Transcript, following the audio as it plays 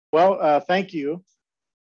Well, thank you.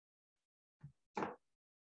 All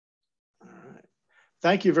right.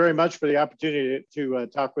 Thank you very much for the opportunity to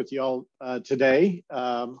talk with you all today.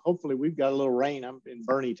 Hopefully we've got a little rain. I'm in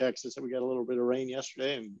Boerne, Texas, and we got a little bit of rain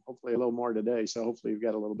yesterday and hopefully a little more today. So hopefully you've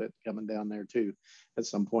got a little bit coming down there too at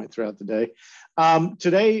some point throughout the day.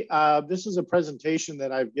 Today, this is a presentation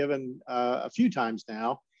that I've given a few times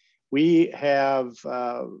now. We have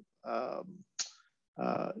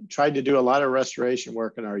tried to do a lot of restoration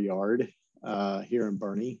work in our yard here in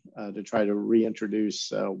Boerne to try to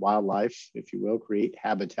reintroduce wildlife, if you will, create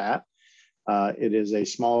habitat. It is a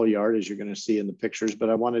small yard, as you're going to see in the pictures, but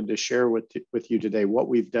I wanted to share with you today what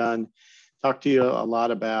we've done, talk to you a lot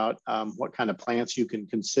about what kind of plants you can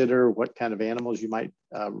consider, what kind of animals you might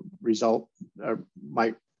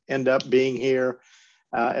might end up being here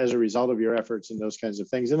as a result of your efforts and those kinds of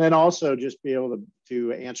things. And then also just be able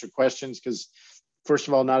to answer questions, because first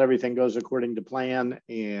of all, not everything goes according to plan.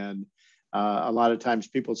 And a lot of times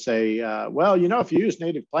people say, well, you know, if you use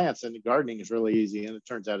native plants, then the gardening is really easy. And it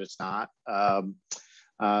turns out it's not.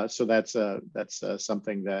 So that's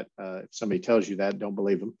something that if somebody tells you that, don't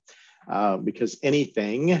believe them, because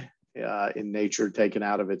anything in nature taken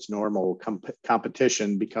out of its normal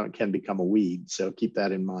competition can become a weed. So keep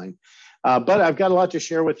that in mind. But I've got a lot to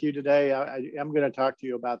share with you today. I am going to talk to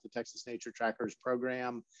you about the Texas Nature Trackers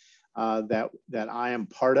program that I am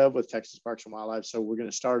part of with Texas Parks and Wildlife. So we're going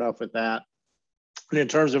to start off with that. And in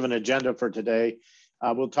terms of an agenda for today,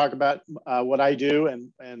 we'll talk about what I do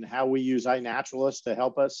and how we use iNaturalist to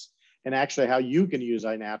help us, and actually how you can use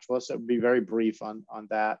iNaturalist. It would be very brief on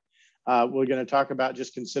that. We're going to talk about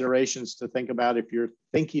just considerations to think about if you're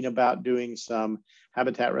thinking about doing some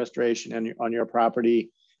habitat restoration on your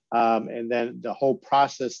property. And then the whole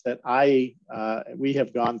process that we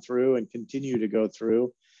have gone through and continue to go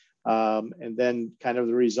through. And then kind of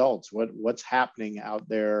the results, what's happening out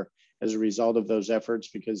there as a result of those efforts,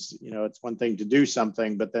 because, you know, it's one thing to do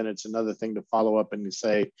something, but then it's another thing to follow up and to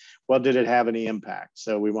say, well, did it have any impact?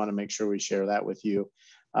 So we want to make sure we share that with you.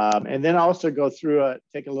 And then also go through,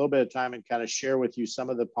 take a little bit of time and kind of share with you some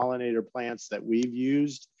of the pollinator plants that we've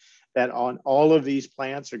used, that on all of these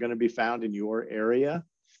plants are going to be found in your area.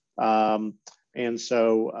 And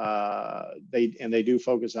so they do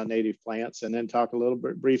focus on native plants, and then talk a little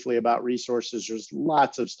bit briefly about resources. There's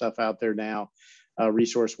lots of stuff out there now,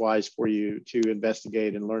 resource-wise, for you to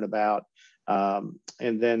investigate and learn about, and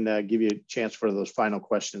then give you a chance for those final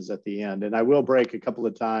questions at the end. And I will break a couple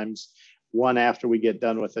of times, one after we get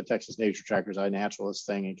done with the Texas Nature Trackers iNaturalist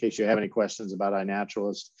thing, in case you have any questions about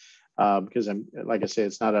iNaturalist, because like I say,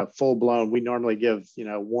 it's not a full-blown. We normally give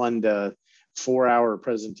 1 to 4 hour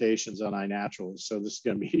presentations on iNaturalist, so this is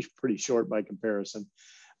going to be pretty short by comparison.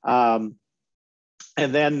 And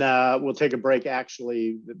then we'll take a break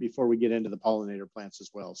actually before we get into the pollinator plants as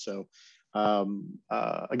well. So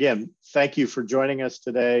again, thank you for joining us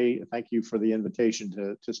today. Thank you for the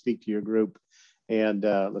invitation to speak to your group, and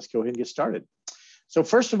let's go ahead and get started. So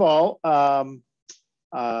first of all,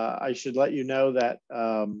 I should let you know that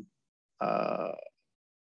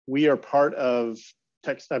we are part of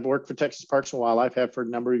Texas. I've worked for Texas Parks and Wildlife, have for a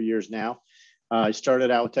number of years now. I started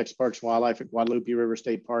out with Texas Parks and Wildlife at Guadalupe River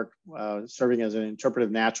State Park, serving as an interpretive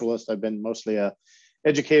naturalist. I've been mostly a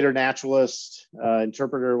educator, naturalist,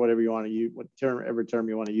 interpreter, whatever you want to use, whatever term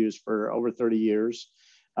you want to use, for over 30 years,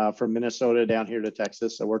 from Minnesota down here to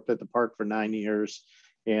Texas. I worked at the park for 9 years,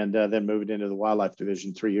 and then moved into the wildlife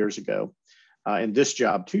division 3 years ago. And this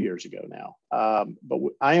job 2 years ago now. But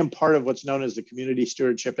I am part of what's known as the Community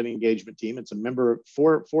Stewardship and Engagement Team. It's a member,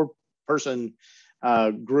 four-person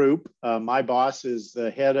group. My boss is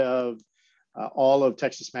the head of all of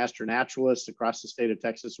Texas Master Naturalists across the state of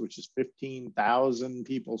Texas, which is 15,000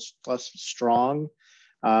 people plus strong.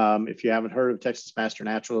 If you haven't heard of Texas Master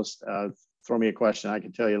Naturalists, throw me a question. I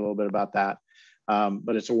can tell you a little bit about that.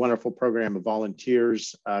 But it's a wonderful program of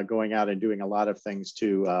volunteers going out and doing a lot of things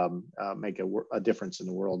to make a difference in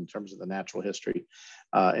the world in terms of the natural history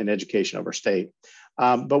and education of our state.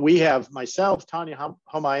 But we have myself, Tanya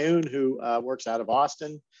Homayoun, who works out of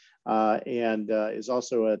Austin and is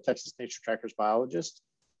also a Texas Nature Trackers biologist.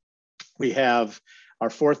 We have our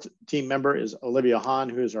fourth team member is Olivia Hahn,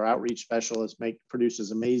 who is our outreach specialist,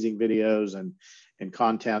 produces amazing videos and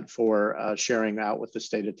content for sharing out with the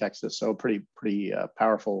state of Texas. So pretty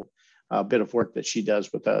powerful bit of work that she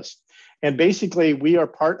does with us. And basically, we are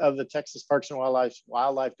part of the Texas Parks and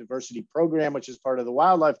Wildlife Diversity Program, which is part of the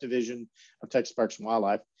Wildlife Division of Texas Parks and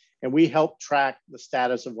Wildlife. And we help track the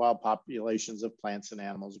status of wild populations of plants and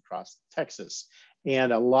animals across Texas.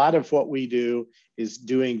 And a lot of what we do is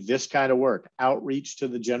doing this kind of work, outreach to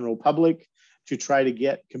the general public to try to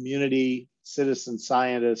get community citizen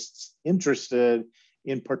scientists interested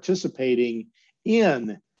in participating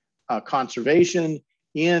in conservation,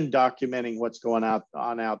 in documenting what's going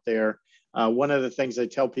on out there. One of the things I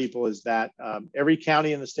tell people is that every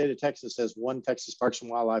county in the state of Texas has one Texas Parks and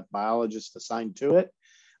Wildlife biologist assigned to it.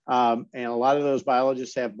 And a lot of those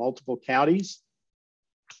biologists have multiple counties.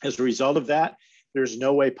 As a result of that, there's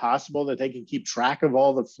no way possible that they can keep track of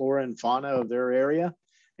all the flora and fauna of their area.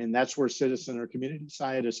 And that's where citizen or community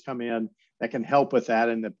scientists come in that can help with that.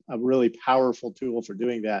 And a really powerful tool for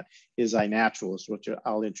doing that is iNaturalist, which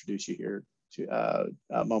I'll introduce you here to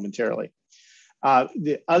momentarily.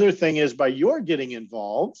 The other thing is, by your getting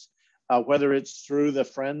involved, whether it's through the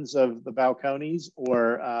Friends of the Balcones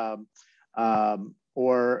or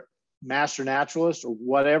Master Naturalist or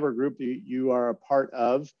whatever group you are a part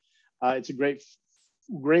of, it's a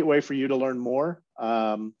great way for you to learn more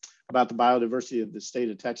about the biodiversity of the state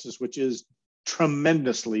of Texas, which is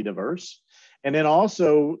tremendously diverse. And then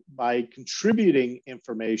also, by contributing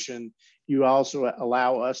information, you also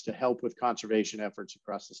allow us to help with conservation efforts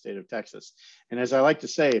across the state of Texas. And as I like to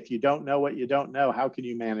say, if you don't know what you don't know, how can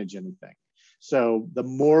you manage anything? So the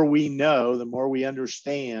more we know, the more we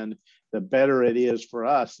understand, the better it is for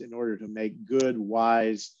us in order to make good,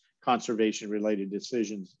 wise, conservation-related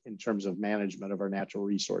decisions in terms of management of our natural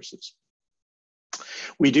resources.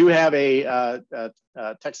 We do have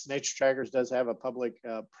Texas Nature Trackers does have a public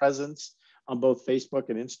presence on both Facebook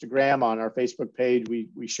and Instagram. On our Facebook page,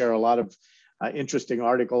 we share a lot of interesting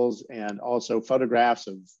articles and also photographs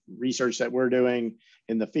of research that we're doing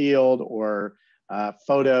in the field, or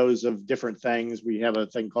photos of different things. We have a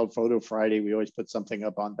thing called Photo Friday. We always put something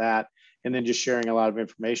up on that, and then just sharing a lot of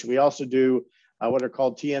information. We also do what are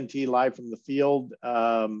called TNT Live from the Field,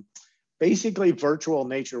 basically virtual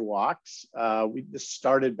nature walks. This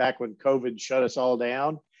started back when COVID shut us all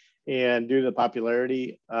down, and due to the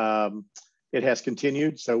popularity, it has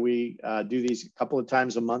continued. So we do these a couple of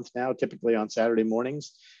times a month now, typically on Saturday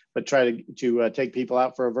mornings, but try to take people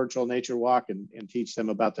out for a virtual nature walk and teach them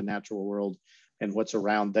about the natural world and what's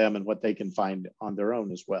around them and what they can find on their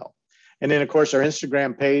own as well. And then, of course, our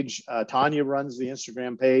Instagram page, Tanya runs the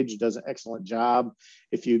Instagram page, does an excellent job.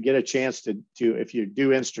 If you get a chance if you do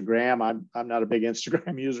Instagram, I'm not a big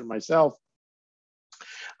Instagram user myself,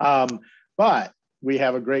 but we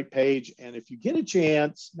have a great page. And if you get a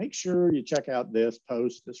chance, make sure you check out this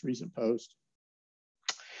recent post.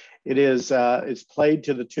 It's played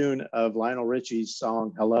to the tune of Lionel Richie's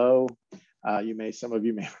song, Hello. Some of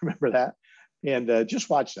you may remember that. And just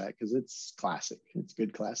watch that, because it's classic. It's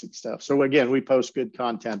good classic stuff. So again, we post good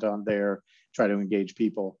content on there, try to engage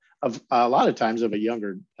people of a lot of times of a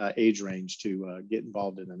younger age range to get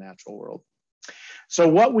involved in the natural world. So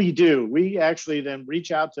what we do, we actually then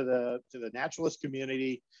reach out to the naturalist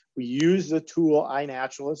community. We use the tool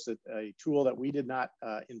iNaturalist, a tool that we did not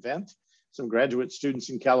invent. Some graduate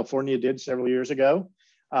students in California did several years ago.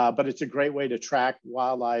 But it's a great way to track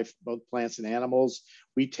wildlife, both plants and animals.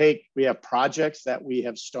 We have projects that we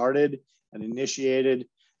have started and initiated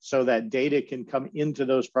so that data can come into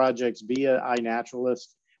those projects via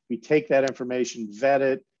iNaturalist. We take that information, vet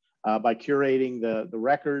it by curating the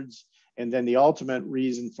records. And then the ultimate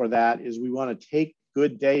reason for that is we want to take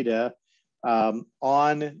good data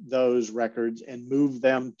on those records and move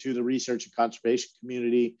them to the research and conservation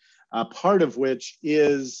community, part of which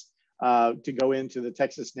is to go into the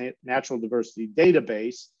Texas Natural Diversity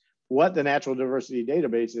Database. What the Natural Diversity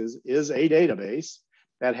Database is a database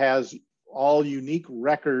that has all unique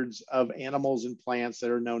records of animals and plants that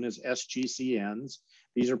are known as SGCNs.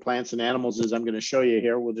 These are plants and animals, as I'm going to show you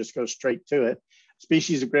here. We'll just go straight to it.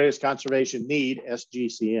 Species of greatest conservation need,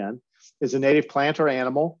 SGCN, is a native plant or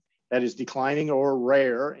animal that is declining or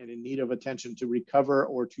rare and in need of attention to recover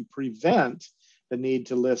or to prevent the need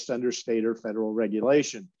to list under state or federal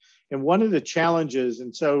regulation. And one of the challenges,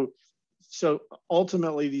 and so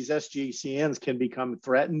ultimately these SGCNs can become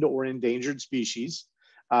threatened or endangered species.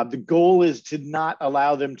 The goal is to not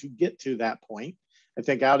allow them to get to that point. I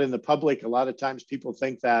think out in the public, a lot of times people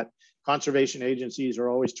think that conservation agencies are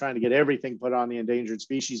always trying to get everything put on the endangered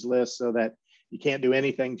species list so that you can't do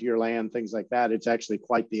anything to your land, things like that. It's actually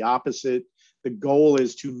quite the opposite. The goal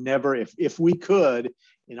is to never, if we could,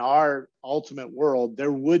 in our ultimate world,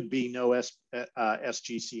 there would be no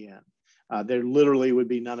SGCN. There literally would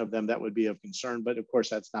be none of them that would be of concern, but of course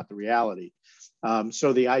that's not the reality.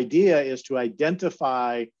 So the idea is to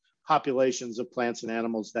identify populations of plants and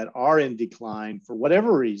animals that are in decline for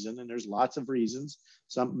whatever reason, and there's lots of reasons,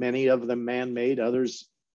 many of them man-made, others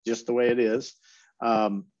just the way it is,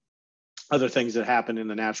 other things that happen in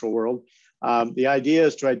the natural world. The idea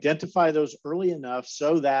is to identify those early enough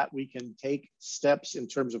so that we can take steps in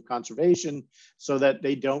terms of conservation so that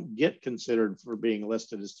they don't get considered for being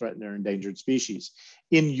listed as threatened or endangered species.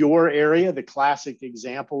 In your area, the classic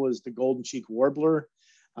example is the golden cheek warbler.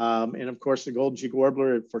 And of course, the golden cheek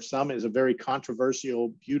warbler for some is a very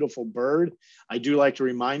controversial, beautiful bird. I do like to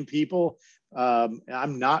remind people,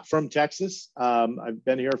 I'm not from Texas. I've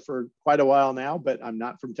been here for quite a while now, but I'm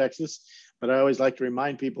not from Texas. But I always like to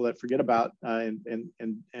remind people that forget about and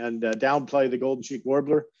downplay the golden cheek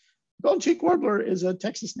warbler. Golden cheek warbler is a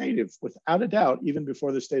Texas native, without a doubt, even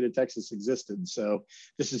before the state of Texas existed. So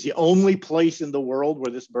this is the only place in the world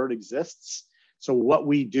where this bird exists. So what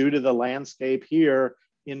we do to the landscape here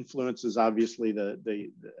influences obviously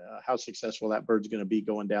the how successful that bird's going to be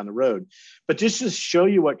going down the road. But just to show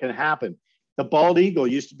you what can happen, the bald eagle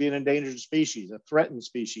used to be an endangered species, a threatened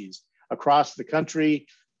species across the country.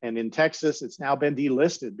 And in Texas, it's now been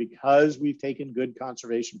delisted because we've taken good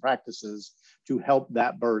conservation practices to help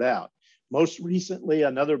that bird out. Most recently,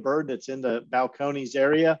 another bird that's in the Balcones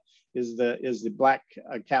area is the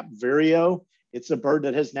black-capped vireo. It's a bird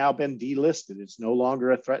that has now been delisted. It's no longer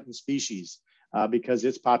a threatened species because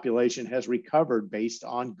its population has recovered based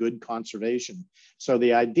on good conservation. So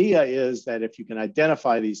the idea is that if you can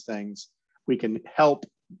identify these things, we can help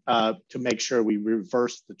to make sure we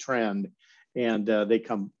reverse the trend and they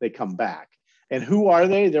come back. And who are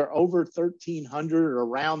they? They're over 1,300 or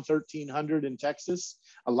around 1,300 in Texas.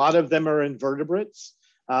 A lot of them are invertebrates,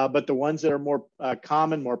 but the ones that are more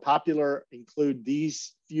common, more popular include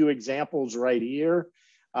these few examples right here.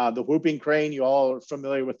 The whooping crane, you all are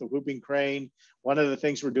familiar with the whooping crane. One of the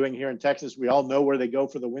things we're doing here in Texas, we all know where they go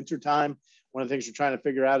for the winter time. One of the things we're trying to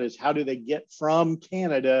figure out is how do they get from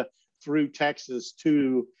Canada through Texas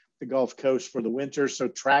to the Gulf Coast for the winter. So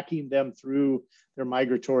tracking them through their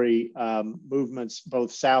migratory movements,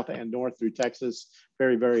 both south and north through Texas,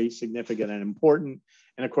 very, very significant and important.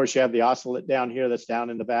 And of course, you have the ocelot down here that's down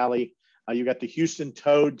in the valley. You got the Houston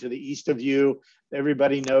toad to the east of you.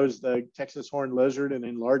 Everybody knows the Texas horned lizard, and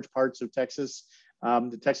in large parts of Texas,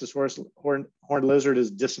 the Texas horned lizard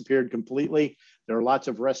has disappeared completely. There are lots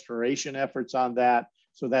of restoration efforts on that.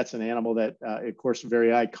 So that's an animal that, of course, very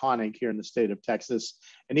iconic here in the state of Texas.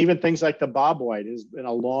 And even things like the bobwhite has been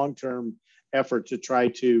a long-term effort to try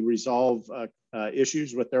to resolve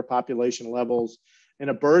issues with their population levels. And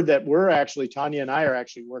a bird that Tanya and I are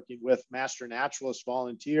actually working with master naturalist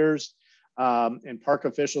volunteers and park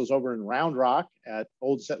officials over in Round Rock at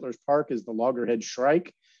Old Settlers Park is the loggerhead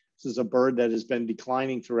shrike. This is a bird that has been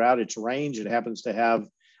declining throughout its range. It happens to have,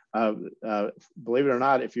 believe it or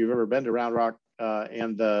not, if you've ever been to Round Rock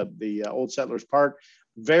and the Old Settlers Park,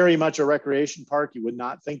 very much a recreation park. You would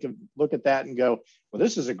not look at that and go, well,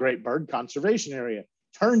 this is a great bird conservation area.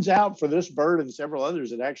 Turns out for this bird and several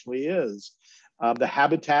others, it actually is. The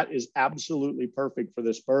habitat is absolutely perfect for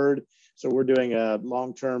this bird. So we're doing a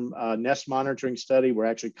long-term nest monitoring study. We're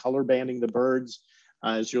actually color banding the birds,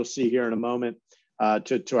 as you'll see here in a moment,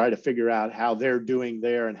 to try to figure out how they're doing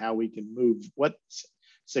there and how we can move what's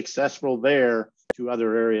successful there to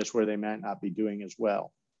other areas where they might not be doing as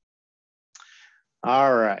well.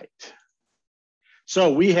 All right.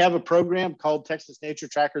 So we have a program called Texas Nature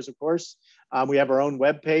Trackers, of course. We have our own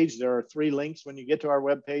webpage. There are 3 links when you get to our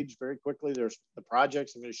webpage very quickly. There's the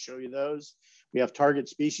projects. I'm going to show you those. We have target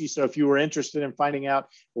species. So if you were interested in finding out,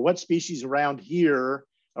 well, what species around here,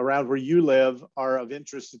 around where you live, are of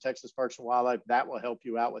interest to Texas Parks and Wildlife, that will help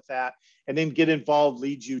you out with that. And then Get Involved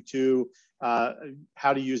leads you to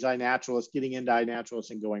how to use iNaturalist, getting into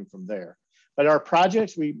iNaturalist and going from there. But our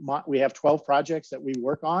projects, we have 12 projects that we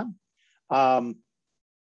work on. Paul,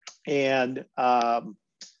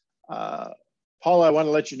 I want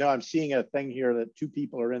to let you know, I'm seeing a thing here that 2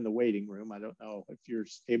 people are in the waiting room. I don't know if you're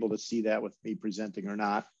able to see that with me presenting or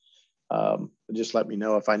not. Just let me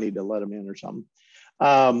know if I need to let them in or something.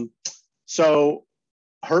 So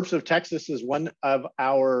Herps of Texas is one of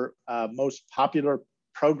our most popular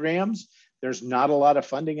programs. There's not a lot of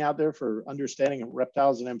funding out there for understanding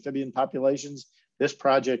reptiles and amphibian populations. This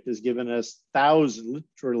project has given us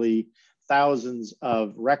literally thousands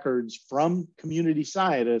of records from community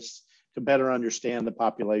scientists to better understand the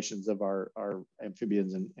populations of our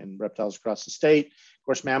amphibians and reptiles across the state. Of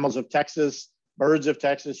course, mammals of Texas, birds of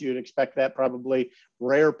Texas, you'd expect that probably.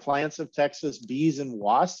 Rare plants of Texas, bees and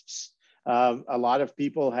wasps. A lot of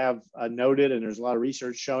people have noted, and there's a lot of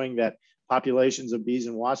research showing that populations of bees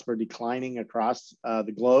and wasps are declining across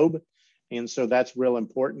the globe. And so that's real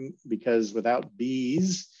important because without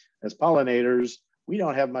bees as pollinators, we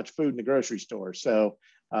don't have much food in the grocery store. So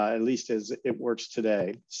at least as it works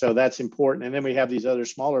today. So that's important. And then we have these other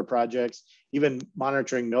smaller projects, even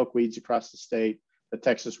monitoring milkweeds across the state, the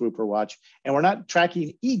Texas Whooper Watch. And we're not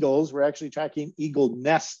tracking eagles, we're actually tracking eagle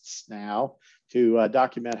nests now to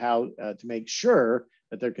document how to make sure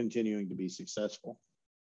that they're continuing to be successful.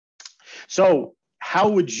 So how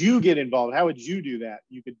would you get involved? How would you do that?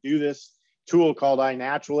 You could do this tool called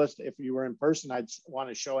iNaturalist. If you were in person, I'd want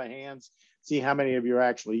to show of hands, see how many of you are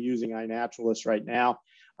actually using iNaturalist right now.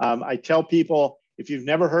 I tell people, if you've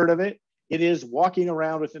never heard of it, it is walking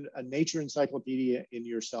around with a nature encyclopedia in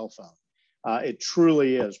your cell phone. It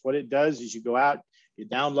truly is. What it does is you go out, you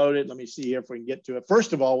download it. Let me see if we can get to it.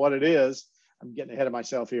 First of all, what it is, I'm getting ahead of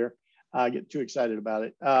myself here. I get too excited about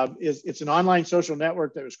it. It's an online social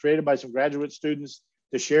network that was created by some graduate students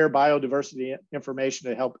to share biodiversity information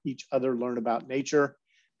to help each other learn about nature.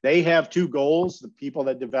 They have two goals. The people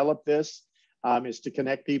that develop this is to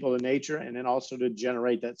connect people to nature and then also to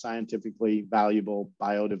generate that scientifically valuable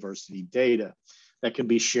biodiversity data that can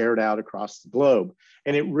be shared out across the globe.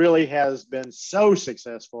 And it really has been so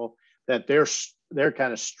successful that they're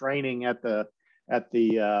kind of straining at the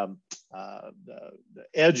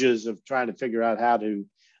edges of trying to figure out how to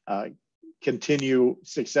continue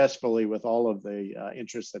successfully with all of the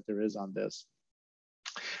interest that there is on this.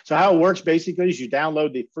 So how it works basically is you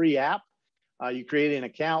download the free app, you create an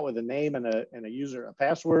account with a name and a user, a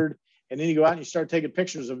password, and then you go out and you start taking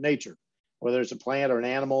pictures of nature, whether it's a plant or an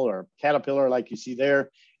animal or a caterpillar like you see there.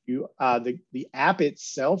 The app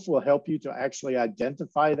itself will help you to actually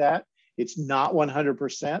identify that. It's not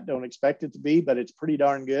 100%, don't expect it to be, but it's pretty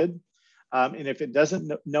darn good. And if it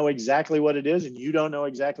doesn't know exactly what it is and you don't know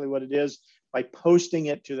exactly what it is, by posting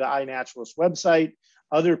it to the iNaturalist website,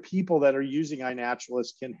 other people that are using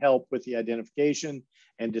iNaturalist can help with the identification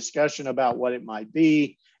and discussion about what it might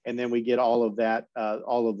be. And then we get all of that,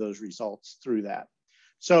 all of those results through that.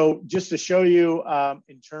 So just to show you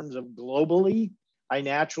in terms of globally,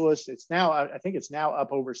 iNaturalist, it's now, I think it's now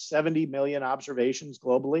up over 70 million observations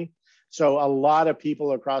globally. So a lot of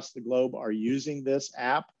people across the globe are using this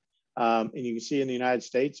app. And you can see in the United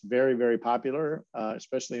States, very, very popular,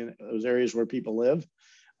 especially in those areas where people live.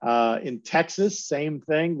 In Texas, same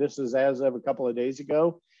thing. This is as of a couple of days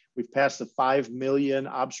ago. We've passed the 5 million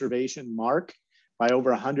observation mark by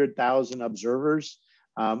over 100,000 observers.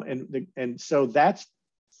 And so that's,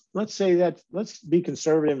 let's be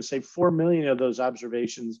conservative and say 4 million of those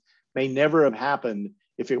observations may never have happened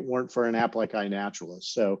if it weren't for an app like iNaturalist.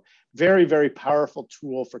 So very, very powerful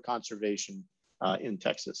tool for conservation in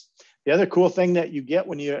Texas. The other cool thing that you get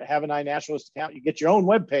when you have an iNaturalist account, you get your own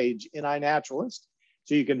webpage in iNaturalist.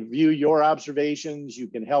 So you can view your observations, you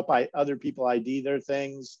can help other people ID their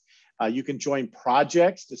things. You can join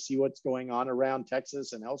projects to see what's going on around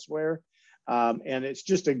Texas and elsewhere. And it's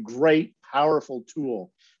just a great, powerful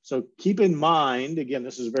tool. So keep in mind, again,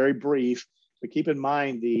 this is very brief, but keep in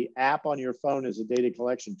mind the app on your phone is a data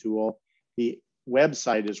collection tool. The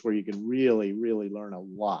website is where you can really, really learn a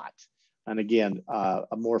lot. And again,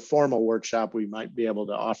 a more formal workshop we might be able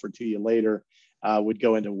to offer to you later would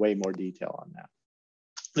go into way more detail on that.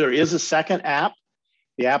 There is a second app.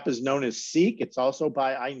 The app is known as Seek. It's also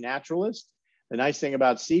by iNaturalist. The nice thing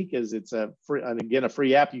about Seek is it's a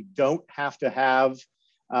free app. You don't have to have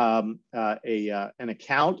an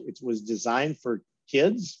account. It was designed for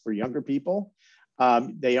kids, for younger people.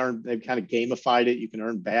 They've kind of gamified it. You can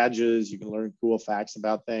earn badges. You can learn cool facts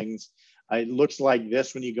about things. It looks like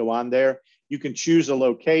this when you go on there. You can choose a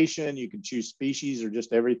location. You can choose species or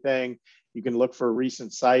just everything. You can look for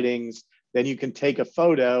recent sightings. Then you can take a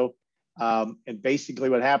photo. And basically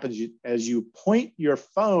what happens as you point your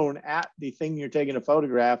phone at the thing you're taking a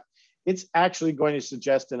photograph, it's actually going to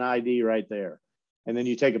suggest an ID right there. And then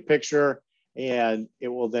you take a picture and it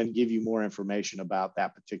will then give you more information about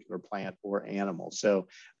that particular plant or animal. So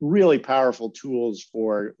really powerful tools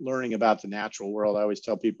for learning about the natural world. I always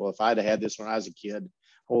tell people if I'd have had this when I was a kid,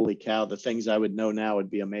 holy cow, the things I would know now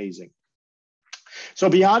would be amazing. So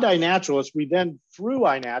beyond iNaturalist, we then, through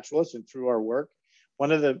iNaturalist and through our work,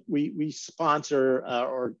 we sponsor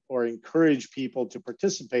or encourage people to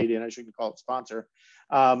participate in, I shouldn't call it sponsor,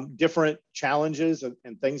 different challenges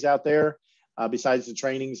and things out there besides the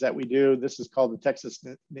trainings that we do. This is called the Texas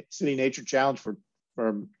City Nature Challenge for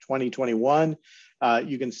 2021.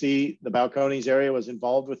 You can see the Balcones area was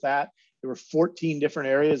involved with that. There were 14 different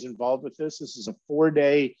areas involved with this. This is a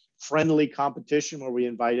 4-day friendly competition where we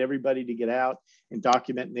invite everybody to get out and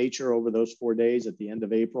document nature over those 4 days at the end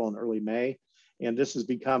of April and early May. And this has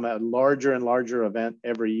become a larger and larger event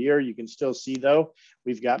every year. You can still see, though,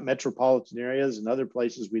 we've got metropolitan areas and other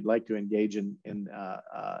places we'd like to engage in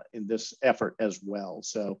this effort as well.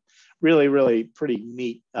 So really, really pretty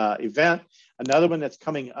neat event. Another one that's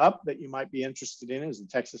coming up that you might be interested in is the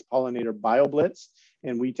Texas Pollinator BioBlitz.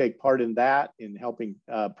 And we take part in that in helping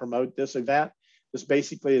promote this event. This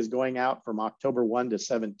basically is going out from October 1 to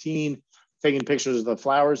 17, taking pictures of the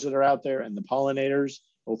flowers that are out there and the pollinators,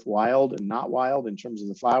 both wild and not wild in terms of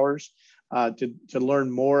the flowers, to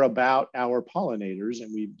learn more about our pollinators.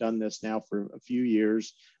 And we've done this now for a few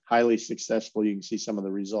years, highly successful. You can see some of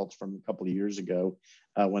the results from a couple of years ago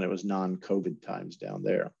when it was non-COVID times down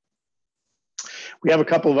there. We have a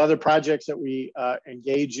couple of other projects that we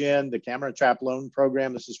engage in. The Camera Trap Loan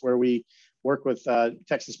Program. This is where we work with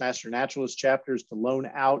Texas Master Naturalist chapters to loan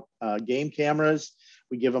out game cameras.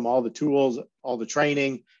 We give them all the tools, all the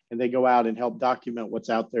training, and they go out and help document what's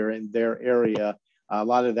out there in their area. A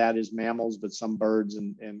lot of that is mammals, but some birds,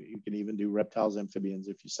 and you can even do reptiles, amphibians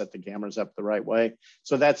if you set the cameras up the right way.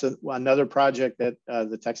 So that's another project that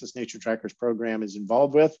the Texas Nature Trackers program is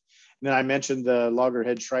involved with. And then I mentioned the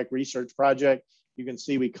Loggerhead Shrike Research Project. You can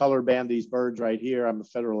see we color band these birds right here. I'm a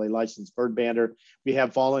federally licensed bird bander. We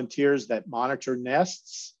have volunteers that monitor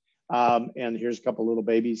nests. And here's a couple little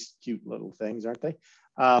babies, cute little things, aren't they?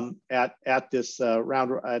 At this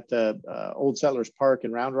Old Settlers Park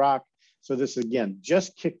in Round Rock. So this, again,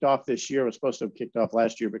 just kicked off this year. It was supposed to have kicked off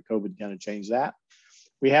last year, but COVID kind of changed that.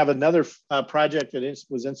 We have another project that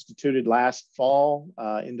was instituted last fall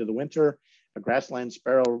into the winter, a grassland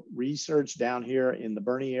sparrow research down here in the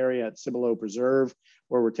Bernie area at Cibolo Preserve,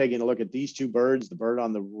 where we're taking a look at these two birds. The bird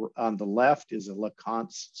on the left is a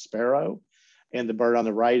LeConte's sparrow, and the bird on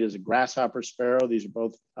the right is a grasshopper sparrow. These are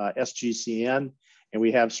both SGCN, and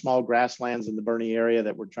we have small grasslands in the Bernie area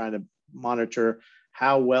that we're trying to monitor.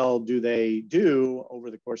 How well do they do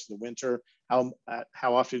over the course of the winter?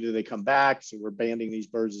 How often do they come back? So we're banding these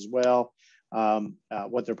birds as well.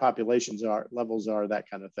 What their populations are, levels are, that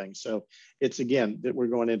kind of thing. So it's, again, that we're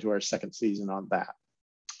going into our second season on that.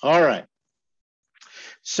 All right.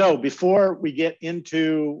 So before we get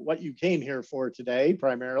into what you came here for today,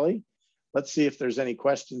 primarily, let's see if there's any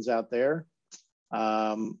questions out there.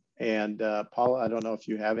 Paula, I don't know if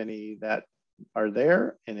you have any that are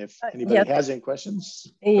there, and if anybody has any questions.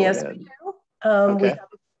 Yes, we do. Okay.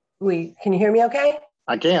 Can you hear me okay?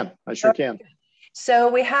 I can. I sure can. So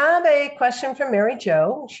we have a question from Mary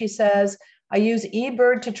Jo. She says, I use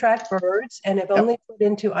eBird to track birds and have only put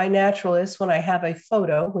into iNaturalist when I have a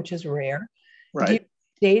photo, which is rare. Right. Do you have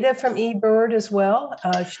data from eBird as well?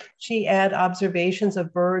 Should she add observations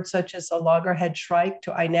of birds such as a loggerhead shrike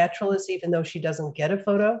to iNaturalist, even though she doesn't get a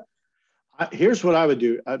photo? Here's what I would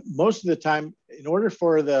do. Most of the time, in order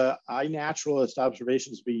for the iNaturalist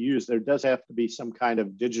observations to be used, there does have to be some kind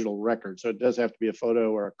of digital record. So it does have to be a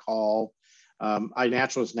photo or a call.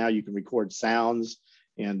 iNaturalist now, you can record sounds,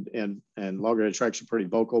 and loggerhead shrikes are pretty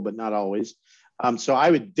vocal, but not always. So I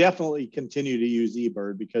would definitely continue to use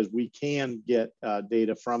eBird because we can get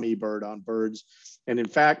data from eBird on birds. And in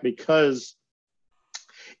fact, because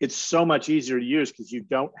it's so much easier to use because you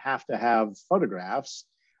don't have to have photographs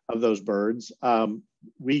of those birds,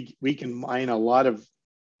 we can mine a lot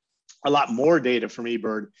more data from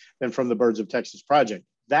eBird than from the Birds of Texas project.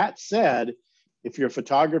 That said, if you're a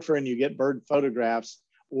photographer and you get bird photographs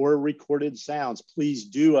or recorded sounds, please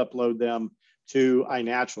do upload them to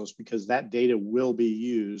iNaturalist because that data will be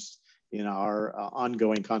used in our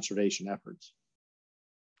ongoing conservation efforts.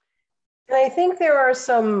 And I think there are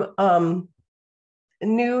some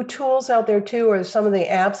new tools out there too, or some of the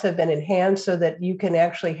apps have been enhanced so that you can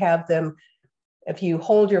actually have them, if you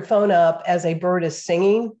hold your phone up as a bird is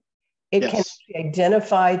singing, it can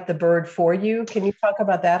identify the bird for you. Can you talk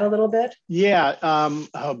about that a little bit? Yeah.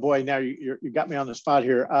 Oh boy, now you got me on the spot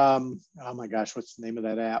here. Oh my gosh, what's the name of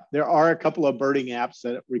that app? There are a couple of birding apps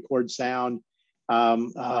that record sound.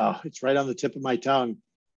 It's right on the tip of my tongue.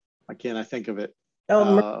 Why can't I think of it?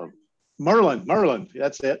 Merlin,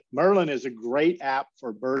 that's it. Merlin is a great app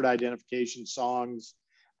for bird identification songs.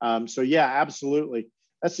 So yeah, absolutely.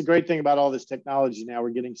 That's the great thing about all this technology now. We're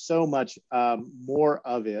getting so much more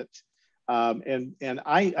of it. And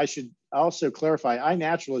I should also clarify,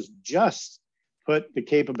 iNaturalist just put the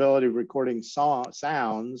capability of recording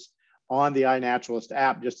sounds on the iNaturalist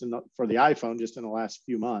app for the iPhone just in the last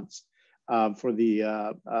few months. For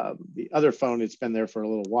the other phone, it's been there for a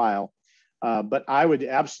little while. But I would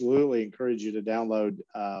absolutely encourage you to download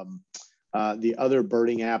the other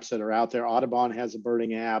birding apps that are out there. Audubon has a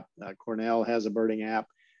birding app. Cornell has a birding app.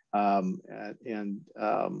 And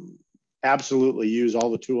absolutely use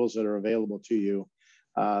all the tools that are available to you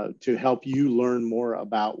to help you learn more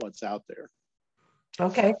about what's out there.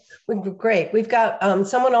 Okay, great. We've got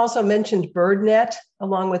someone also mentioned BirdNet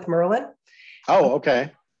along with Merlin. Oh,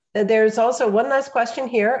 okay. There's also one last question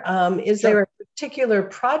here. Is there a particular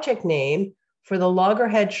project name for the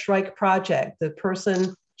Loggerhead Shrike project? The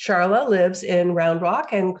person, Charla, lives in Round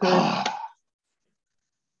Rock and could.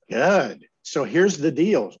 Good. So here's the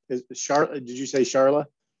deal. Did you say Charla?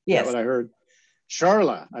 Yes. Is that what I heard?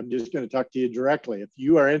 Charla, I'm just going to talk to you directly. If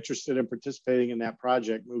you are interested in participating in that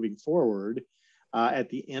project moving forward, at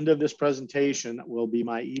the end of this presentation will be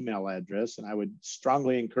my email address, and I would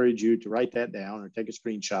strongly encourage you to write that down or take a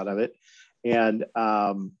screenshot of it and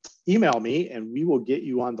email me, and we will get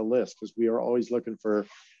you on the list, because we are always looking for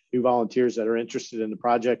new volunteers that are interested in the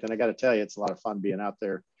project. And I got to tell you, it's a lot of fun being out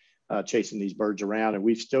there chasing these birds around. And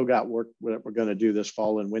we've still got work that we're going to do this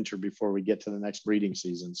fall and winter before we get to the next breeding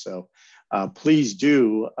season. So please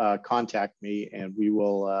do contact me, and we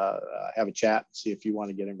will have a chat and see if you want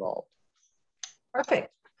to get involved.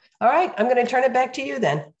 Perfect. All right, I'm going to turn it back to you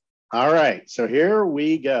then. All right, so here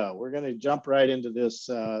we go. We're going to jump right into this,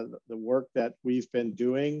 the work that we've been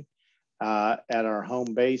doing at our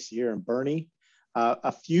home base here in Boerne.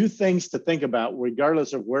 A few things to think about,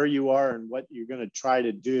 regardless of where you are and what you're going to try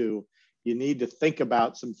to do. You need to think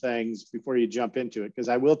about some things before you jump into it, because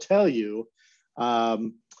I will tell you,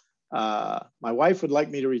 my wife would like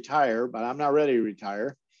me to retire, but I'm not ready to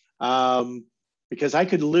retire. Because I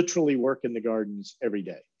could literally work in the gardens every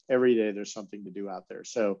day. Every day there's something to do out there.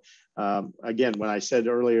 So again, when I said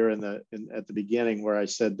earlier at the beginning, where I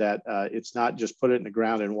said that it's not just put it in the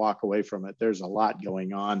ground and walk away from it. There's a lot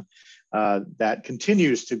going on that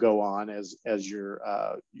continues to go on as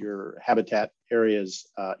your habitat areas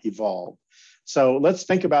evolve. So let's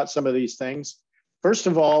think about some of these things. First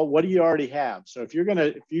of all, what do you already have? So if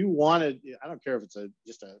you wanted, I don't care if it's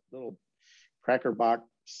just a little cracker box,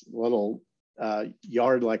 little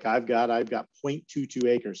yard like I've got 0.22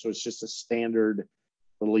 acres. So it's just a standard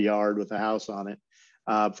little yard with a house on it,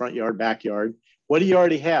 front yard, backyard. What do you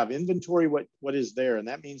already have? Inventory what is there. And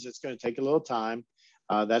that means it's going to take a little time.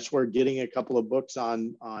 That's where getting a couple of books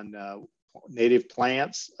on native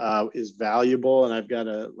plants is valuable. And I've got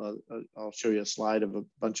I'll show you a slide of a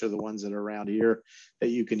bunch of the ones that are around here that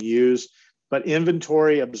you can use. But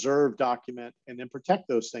inventory, observe, document, and then protect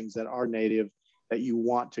those things that are native that you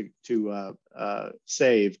want to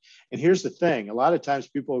save. And here's the thing, a lot of times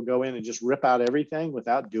people will go in and just rip out everything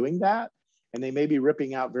without doing that. And they may be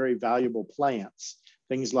ripping out very valuable plants,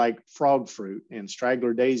 things like frog fruit and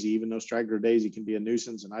straggler daisy, even though straggler daisy can be a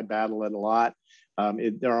nuisance and I battle it a lot.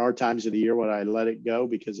 There are times of the year when I let it go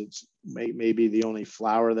because it's maybe the only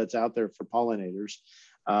flower that's out there for pollinators.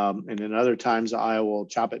 And then other times I will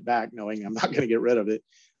chop it back knowing I'm not going to get rid of it.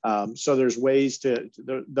 So there's ways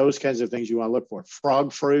those kinds of things you want to look for.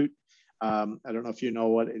 Frog fruit, I don't know if you know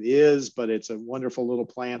what it is, but it's a wonderful little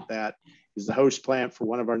plant that is the host plant for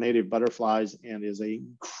one of our native butterflies and is an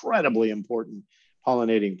incredibly important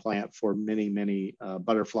pollinating plant for many, many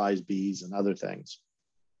butterflies, bees, and other things.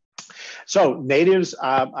 So natives,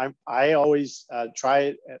 I always try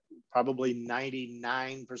it at probably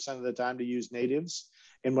 99% of the time to use natives.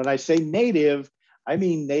 And when I say native, I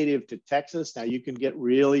mean native to Texas. Now you can get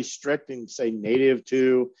really strict and say native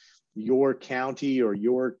to your county or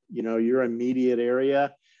your immediate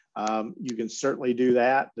area. You can certainly do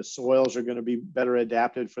that. The soils are going to be better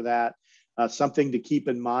adapted for that. Something to keep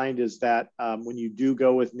in mind is that when you do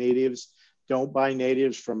go with natives, don't buy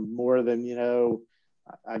natives from more than,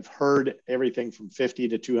 I've heard everything from 50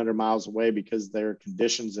 to 200 miles away, because their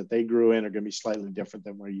conditions that they grew in are going to be slightly different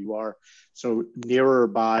than where you are. So nearer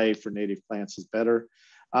by for native plants is better.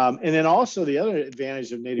 And then also the other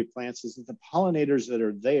advantage of native plants is that the pollinators that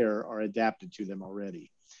are there are adapted to them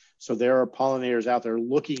already. So there are pollinators out there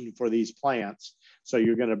looking for these plants. So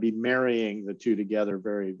you're going to be marrying the two together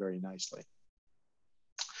very, very nicely.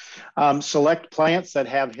 Select plants that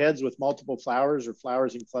have heads with multiple flowers or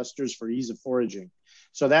flowers in clusters for ease of foraging.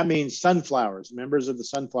 So that means sunflowers, members of the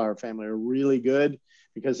sunflower family, are really good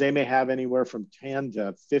because they may have anywhere from 10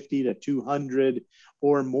 to 50 to 200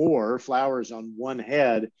 or more flowers on one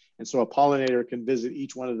head. And so a pollinator can visit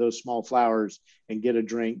each one of those small flowers and get a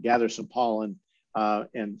drink, gather some pollen,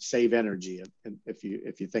 and save energy, if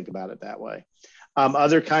you think about it that way.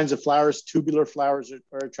 Other kinds of flowers, tubular flowers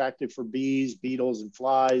are attractive for bees, beetles, and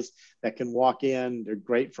flies that can walk in. They're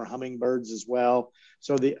great for hummingbirds as well.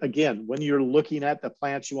 So again, when you're looking at the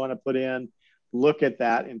plants you want to put in, look at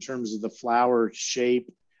that in terms of the flower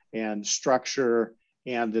shape and structure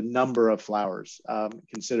and the number of flowers.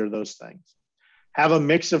 Consider those things. Have a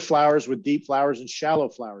mix of flowers with deep flowers and shallow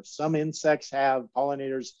flowers. Some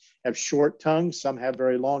pollinators have short tongues, some have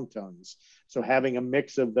very long tongues. So having a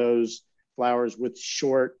mix of those flowers with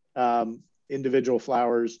short individual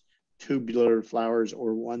flowers, tubular flowers,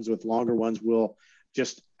 or ones with longer ones will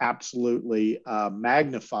just absolutely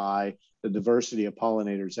magnify the diversity of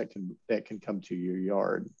pollinators that can come to your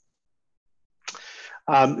yard.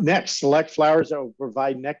 Next, select flowers that will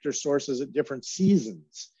provide nectar sources at different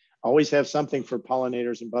seasons. Always have something for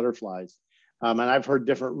pollinators and butterflies. And I've heard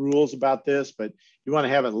different rules about this, but you want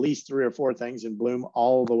to have at least 3 or 4 things in bloom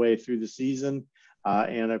all the way through the season.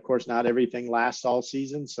 And of course, not everything lasts all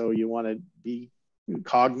season. So you want to be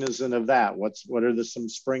cognizant of that. What are some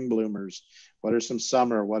spring bloomers? What are some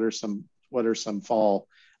summer? What are some fall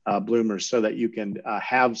bloomers, so that you can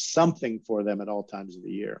have something for them at all times of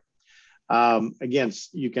the year. Again,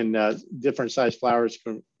 you can, different size flowers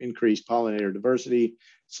can increase pollinator diversity.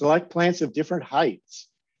 Select plants of different heights.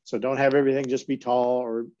 So don't have everything just be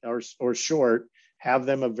tall or short. Have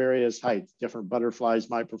them of various heights. Different butterflies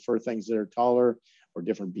might prefer things that are taller, or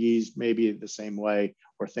different bees maybe the same way,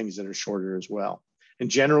 or things that are shorter as well. And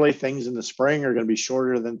generally things in the spring are going to be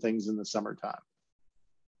shorter than things in the summertime.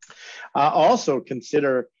 Also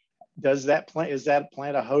consider, is that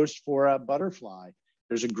plant a host for a butterfly?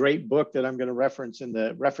 There's a great book that I'm going to reference in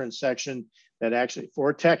the reference section that actually,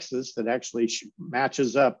 for Texas, that actually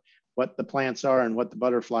matches up what the plants are and what the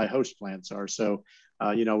butterfly host plants are. So,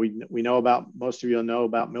 you know, we know about, most of you know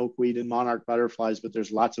about milkweed and monarch butterflies, but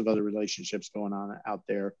there's lots of other relationships going on out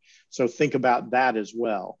there. So think about that as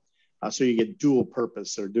well. So you get dual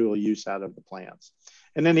purpose or dual use out of the plants.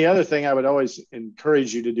 And then the other thing I would always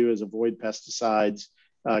encourage you to do is avoid pesticides,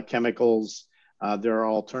 chemicals. There are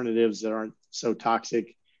alternatives that aren't so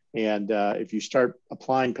toxic. And if you start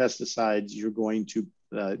applying pesticides, you're going to,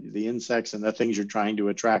 the insects and the things you're trying to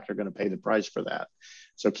attract are going to pay the price for that.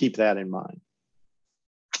 So keep that in mind.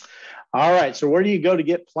 All right, so where do you go to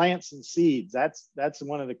get plants and seeds? That's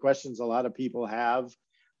one of the questions a lot of people have.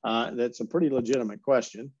 That's a pretty legitimate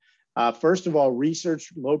question. First of all,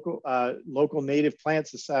 research local native plant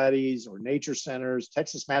societies or nature centers.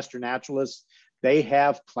 Texas Master Naturalists, they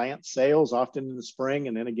have plant sales often in the spring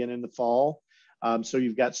and then again in the fall. So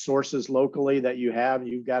you've got sources locally that you have.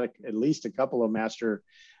 You've got at least a couple of Master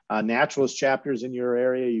Naturalist chapters in your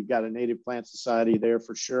area. You've got a native plant society there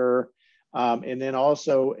for sure. And then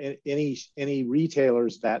also any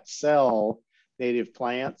retailers that sell native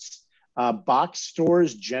plants. Box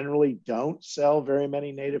stores generally don't sell very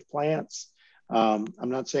many native plants. I'm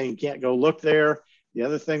not saying you can't go look there. The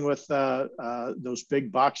other thing with those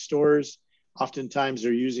big box stores, oftentimes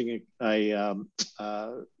they're using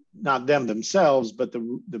not them themselves, but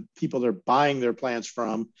the people they're buying their plants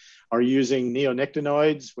from are using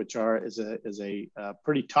neonicotinoids, which is a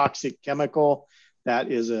pretty toxic chemical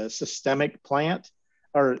that is a systemic plant,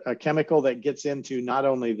 or a chemical that gets into not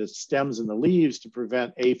only the stems and the leaves to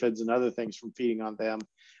prevent aphids and other things from feeding on them,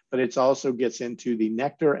 but it also gets into the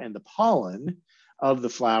nectar and the pollen of the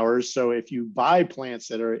flowers. So if you buy plants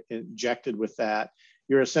that are injected with that,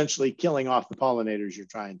 you're essentially killing off the pollinators you're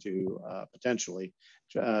trying to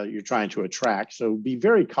you're trying to attract. So be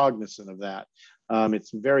very cognizant of that.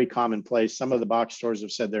 It's very commonplace. Some of the box stores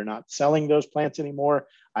have said they're not selling those plants anymore.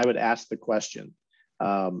 I would ask the question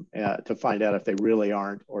to find out if they really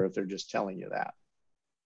aren't, or if they're just telling you that.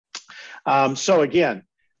 So again,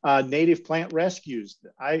 native plant rescues.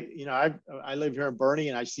 I live here in Bernie,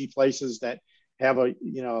 and I see places that have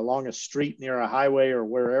along a street near a highway or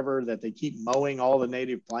wherever, that they keep mowing all the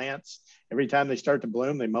native plants. Every time they start to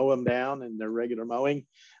bloom, they mow them down in their regular mowing.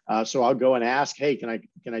 So I'll go and ask, hey,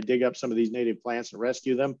 can I dig up some of these native plants and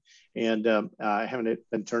rescue them? And I haven't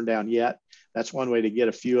been turned down yet. That's one way to get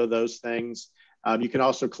a few of those things. You can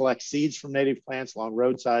also collect seeds from native plants along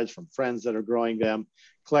roadsides from friends that are growing them.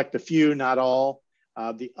 Collect a few, not all.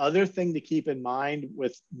 The other thing to keep in mind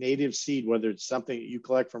with native seed, whether it's something that you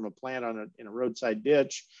collect from a plant in a roadside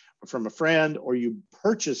ditch, or from a friend, or you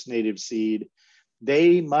purchase native seed,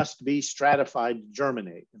 they must be stratified to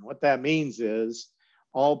germinate. And what that means is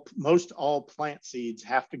most all plant seeds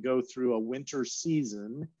have to go through a winter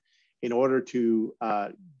season in order to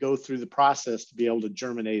go through the process to be able to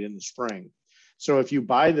germinate in the spring. So if you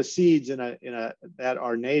buy the seeds that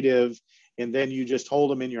are native, and then you just hold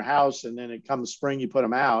them in your house, and then it comes spring, you put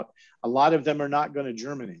them out, a lot of them are not going to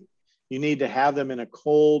germinate. You need to have them in a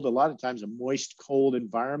lot of times a moist, cold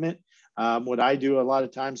environment. What I do a lot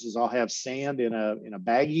of times is I'll have sand in a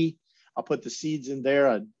baggie. I'll put the seeds in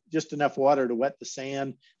there, just enough water to wet the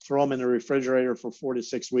sand, throw them in the refrigerator for 4 to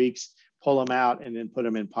 6 weeks, pull them out, and then put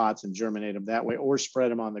them in pots and germinate them that way, or spread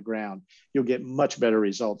them on the ground. You'll get much better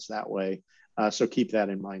results that way So keep that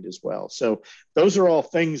in mind as well. So those are all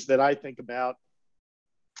things that I think about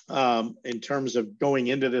in terms of going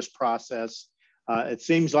into this process. It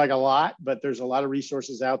seems like a lot, but there's a lot of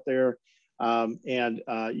resources out there, and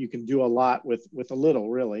you can do a lot with a little,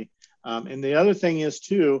 really. And the other thing is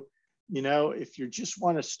too, you know, if you just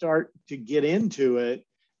want to start to get into it,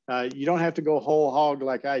 you don't have to go whole hog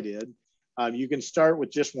like I did. You can start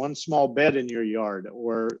with just one small bed in your yard,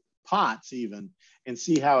 or pots even, and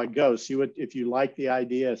see how it goes. See what, if you like the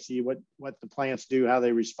idea, see what the plants do, how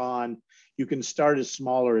they respond. You can start as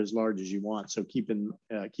small or as large as you want. So keep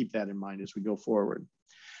that in mind as we go forward.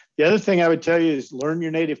 The other thing I would tell you is learn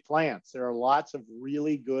your native plants. There are lots of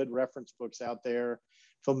really good reference books out there.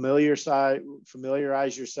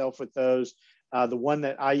 Familiarize yourself with those. The one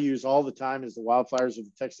that I use all the time is the Wildflowers of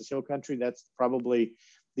the Texas Hill Country. That's probably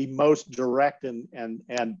the most direct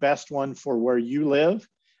and best one for where you live,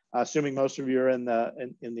 assuming most of you are in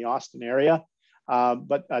the Austin area.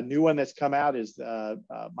 But a new one that's come out is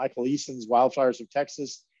Michael Eason's Wildflowers of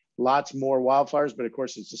Texas. Lots more wildflowers, but of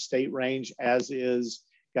course it's a state range, as is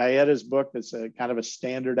Gaetta's book. That's a kind of a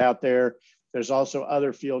standard out there. There's also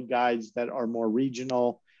other field guides that are more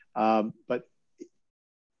regional, but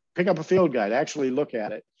pick up a field guide, actually look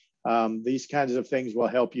at it. These kinds of things will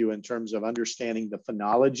help you in terms of understanding the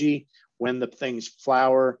phenology, when the things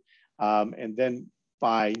flower, and then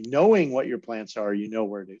by knowing what your plants are, you know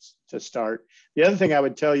where to start. The other thing I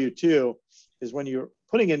would tell you too is when you're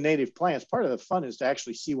putting in native plants, part of the fun is to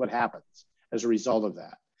actually see what happens as a result of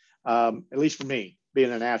that. At least for me,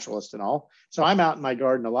 being a naturalist and all. So I'm out in my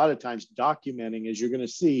garden a lot of times documenting, as you're going to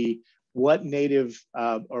see, what native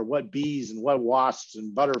or what bees and what wasps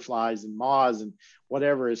and butterflies and moths and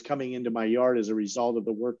whatever is coming into my yard as a result of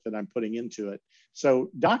the work that I'm putting into it. So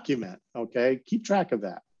document, okay? Keep track of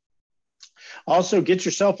that. Also, get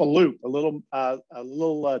yourself a loop, a little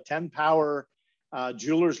 10 power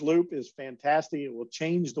jeweler's loop is fantastic. It will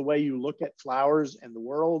change the way you look at flowers and the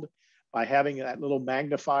world by having that little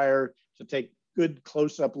magnifier to take good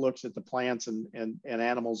close-up looks at the plants and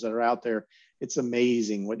animals that are out there. It's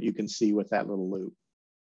amazing what you can see with that little loop.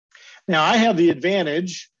 Now, I have the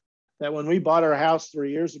advantage that when we bought our house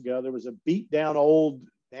 3 years ago, there was a beat down old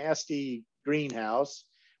nasty greenhouse,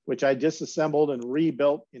 which I disassembled and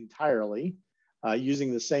rebuilt entirely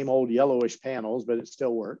using the same old yellowish panels, but it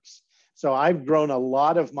still works. So I've grown a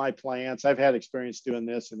lot of my plants. I've had experience doing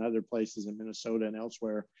this in other places in Minnesota and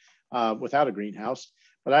elsewhere without a greenhouse.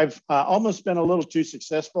 But I've almost been a little too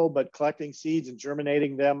successful, but collecting seeds and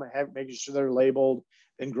germinating them, making sure they're labeled,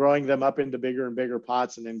 and growing them up into bigger and bigger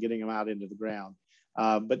pots and then getting them out into the ground.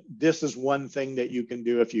 But this is one thing that you can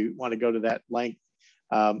do if you want to go to that length.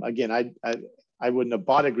 Again, I wouldn't have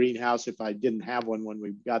bought a greenhouse if I didn't have one when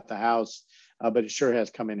we got the house, but it sure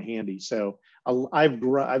has come in handy. So I've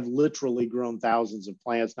literally grown thousands of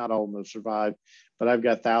plants. Not all of them have survived, but I've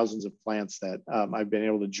got thousands of plants that I've been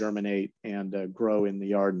able to germinate and grow in the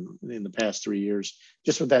yard in the past 3 years,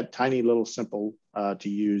 just with that tiny little simple to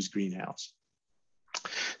use greenhouse.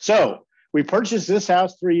 So we purchased this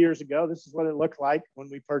house 3 years ago. This is what it looked like when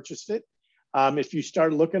we purchased it. If you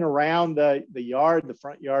start looking around the yard, the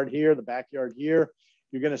front yard here, the backyard here,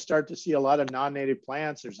 you're going to start to see a lot of non-native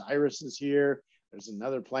plants. There's irises here. There's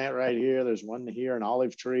another plant right here. There's one here, an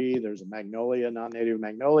olive tree. There's a magnolia, non-native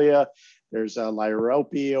magnolia. There's a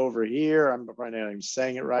lyrope over here. I'm probably not even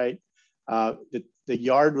saying it right. The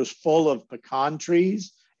yard was full of pecan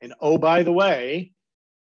trees. And oh, by the way,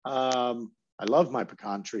 I love my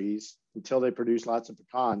pecan trees until they produce lots of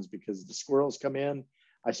pecans, because the squirrels come in.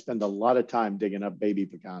 I spend a lot of time digging up baby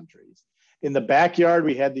pecan trees. In the backyard,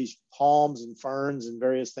 we had these palms and ferns and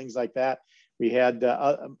various things like that. We had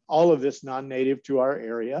all of this non-native to our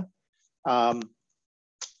area.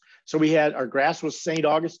 So we had, our grass was St.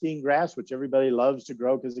 Augustine grass, which everybody loves to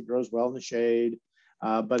grow because it grows well in the shade,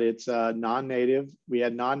 but it's non-native. We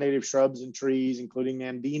had non-native shrubs and trees, including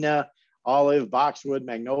nandina, olive, boxwood,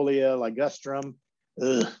 magnolia, ligustrum,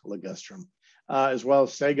 as well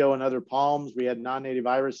as sago and other palms. We had non-native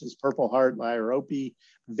irises, purple heart, lyrope,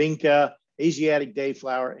 vinca, Asiatic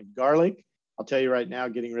dayflower, and garlic. I'll tell you right now,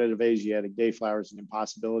 getting rid of Asiatic dayflower is an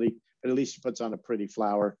impossibility, but at least it puts on a pretty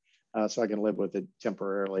flower, so I can live with it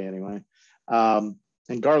temporarily anyway. And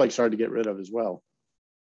garlic's hard to get rid of as well.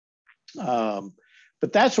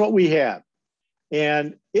 But that's what we had.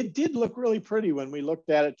 And it did look really pretty when we looked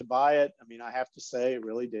at it to buy it. I mean, I have to say it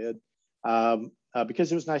really did,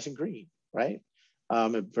 because it was nice and green, right?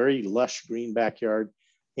 A very lush green backyard.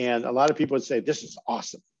 And a lot of people would say, this is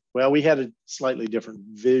awesome. Well, we had a slightly different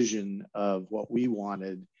vision of what we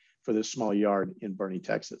wanted for this small yard in Boerne,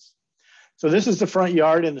 Texas. So this is the front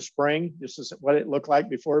yard in the spring. This is what it looked like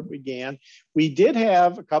before it began. We did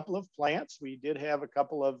have a couple of plants. We did have a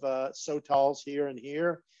couple of sotals here and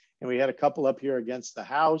here, and we had a couple up here against the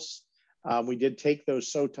house. We did take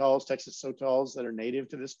those sotals, Texas sotals that are native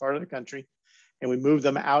to this part of the country, and we moved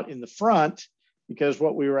them out in the front because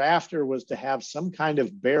what we were after was to have some kind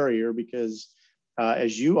of barrier because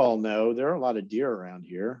as you all know, there are a lot of deer around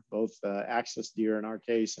here, both axis deer in our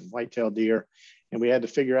case and white-tailed deer. And we had to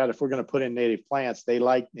figure out if we're going to put in native plants, they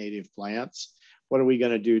like native plants. What are we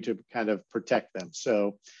going to do to kind of protect them?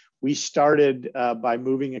 So we started by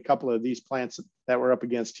moving a couple of these plants that were up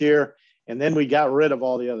against here, and then we got rid of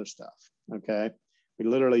all the other stuff, okay? We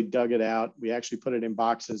literally dug it out. We actually put it in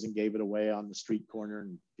boxes and gave it away on the street corner,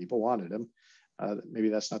 and people wanted them. Maybe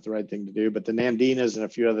that's not the right thing to do, but the nandinas and a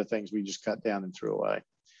few other things we just cut down and threw away,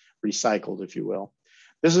 recycled, if you will.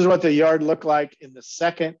 This is what the yard looked like in the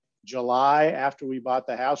second July after we bought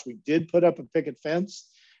the house. We did put up a picket fence.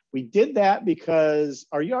 We did that because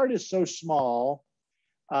our yard is so small.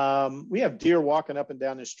 We have deer walking up and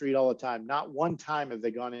down the street all the time. Not one time have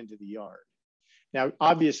they gone into the yard. Now,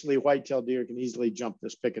 obviously, white-tailed deer can easily jump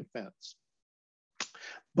this picket fence.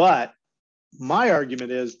 But my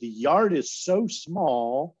argument is the yard is so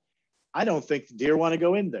small, I don't think the deer want to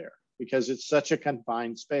go in there because it's such a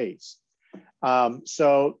confined space.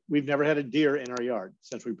 So we've never had a deer in our yard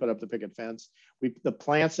since we put up the picket fence. The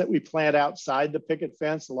plants that we plant outside the picket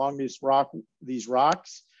fence along these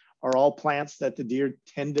rocks are all plants that the deer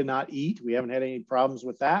tend to not eat. We haven't had any problems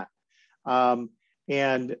with that. Now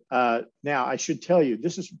I should tell you,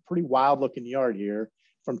 this is a pretty wild looking yard here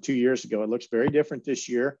from 2 years ago. It looks very different this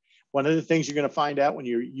year. One of the things you're going to find out when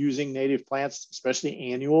you're using native plants,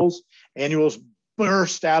 especially annuals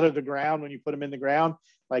burst out of the ground when you put them in the ground,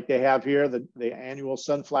 like they have here, the annual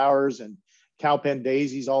sunflowers and cowpen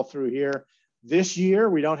daisies all through here. This year,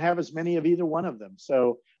 we don't have as many of either one of them.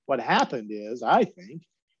 So what happened is, I think,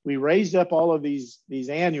 we raised up all of these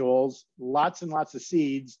annuals, lots and lots of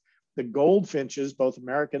seeds. The goldfinches, both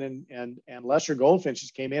American and lesser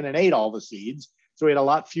goldfinches, came in and ate all the seeds. So we had a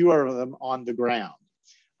lot fewer of them on the ground.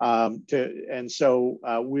 So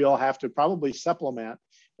we'll have to probably supplement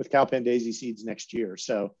with cowpen daisy seeds next year.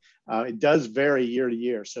 So it does vary year to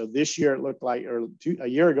year. So this year it looked like, or a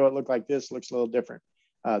year ago it looked like this, looks a little different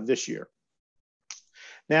this year.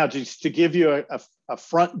 Now, just to give you a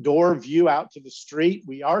front door view out to the street,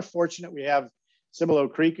 we are fortunate we have Cibolo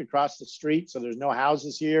Creek across the street, so there's no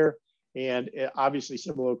houses here. And obviously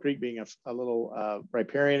Cibolo Creek being a little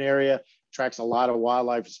riparian area, attracts a lot of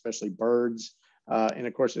wildlife, especially birds. And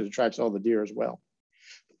of course, it attracts all the deer as well.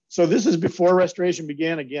 So this is before restoration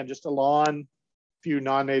began. Again, just a lawn, few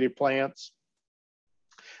non-native plants.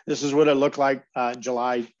 This is what it looked like in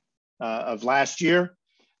July of last year.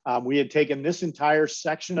 We had taken this entire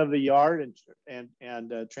section of the yard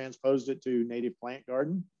and transposed it to native plant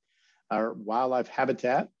garden, or wildlife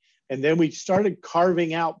habitat. And then we started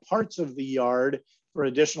carving out parts of the yard for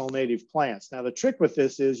additional native plants. Now, the trick with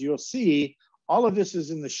this is you'll see all of this is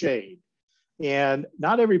in the shade. And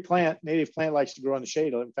not every native plant likes to grow in the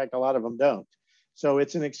shade. In fact, a lot of them don't. So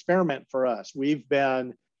it's an experiment for us. We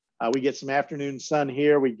get some afternoon sun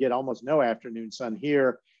here. We get almost no afternoon sun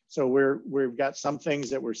here. So we've got some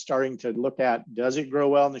things that we're starting to look at. Does it grow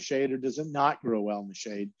well in the shade or does it not grow well in the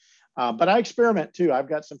shade? But I experiment too. I've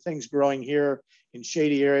got some things growing here in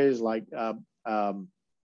shady areas like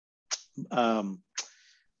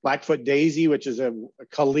Blackfoot daisy, which is a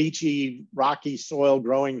caliche, rocky soil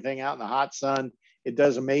growing thing out in the hot sun. It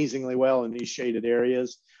does amazingly well in these shaded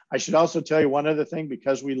areas. I should also tell you one other thing,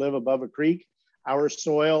 because we live above a creek, our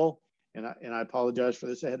soil, and I apologize for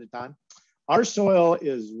this ahead of time, our soil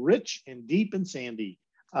is rich and deep and sandy.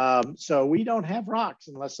 So we don't have rocks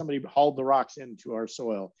unless somebody hauled the rocks into our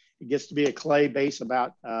soil. It gets to be a clay base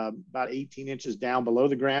about 18 inches down below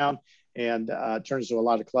the ground and turns to a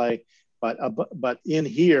lot of clay. But in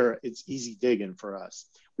here, it's easy digging for us.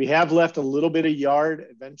 We have left a little bit of yard.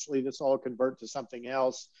 Eventually, this will convert to something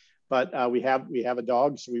else. But we have a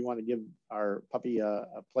dog, so we want to give our puppy a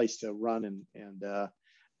place to run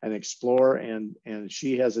and explore. And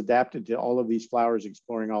she has adapted to all of these flowers,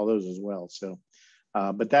 exploring all those as well. So,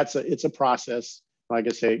 but it's a process. Like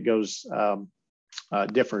I say, it goes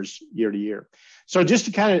differs year to year. So just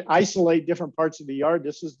to kind of isolate different parts of the yard,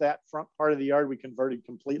 this is that front part of the yard we converted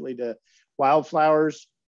completely to wildflowers.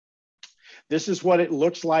 This is what it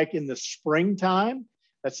looks like in the springtime.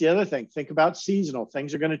 That's the other thing. Think about seasonal.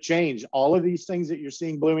 Things are going to change. All of these things that you're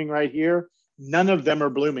seeing blooming right here, none of them are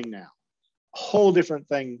blooming now. A whole different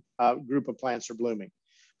thing, group of plants are blooming.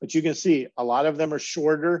 But you can see a lot of them are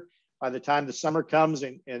shorter. By the time the summer comes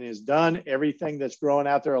and is done, everything that's growing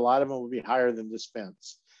out there, a lot of them will be higher than this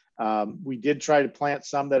fence. We did try to plant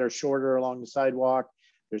some that are shorter along the sidewalk.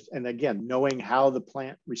 And again, knowing how the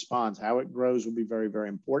plant responds, how it grows will be very, very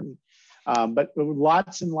important. But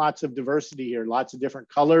lots and lots of diversity here, lots of different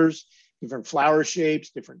colors, different flower shapes,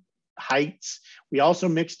 different heights. We also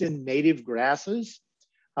mixed in native grasses.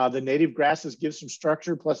 The native grasses give some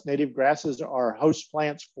structure, plus native grasses are host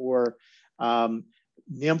plants for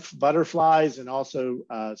nymph butterflies and also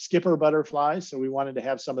skipper butterflies. So we wanted to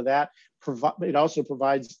have some of that. It also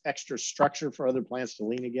provides extra structure for other plants to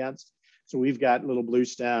lean against. So we've got little blue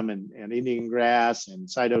stem and Indian grass and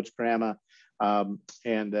side oats grama,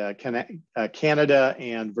 and Canada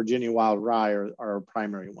and Virginia wild rye are our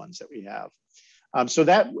primary ones that we have. So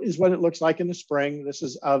that is what it looks like in the spring. This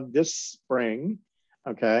is of this spring,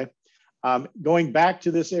 okay? Going back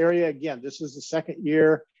to this area, again, this is the second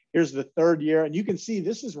year. Here's the third year, and you can see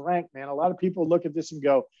this is ranked, man. A lot of people look at this and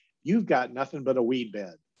go, you've got nothing but a weed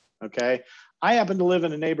bed, okay? I happen to live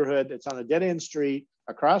in a neighborhood that's on a dead-end street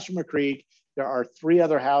across from a creek. There are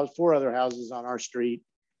four other houses on our street,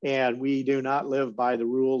 and we do not live by the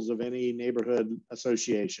rules of any neighborhood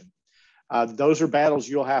association. Those are battles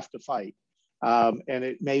you'll have to fight. And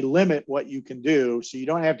it may limit what you can do, so you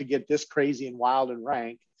don't have to get this crazy and wild and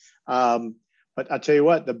rank. But I'll tell you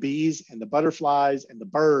what, the bees and the butterflies and the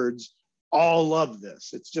birds all love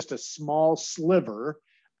this. It's just a small sliver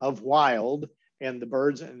of wild, and the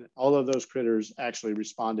birds and all of those critters actually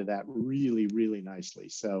respond to that really, really nicely.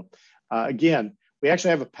 So again, we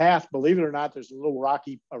actually have a path, believe it or not. There's a little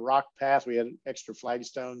rock path. We had extra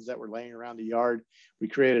flagstones that were laying around the yard. We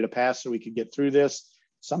created a path so we could get through this.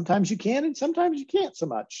 Sometimes you can and sometimes you can't so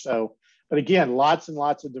much. So, but again, lots and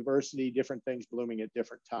lots of diversity, different things blooming at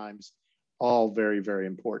different times, all very, very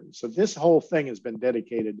important. So this whole thing has been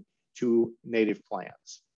dedicated to native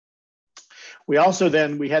plants. We also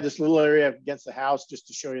we had this little area against the house just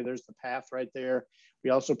to show you there's the path right there. We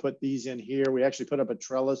also put these in here. We actually put up a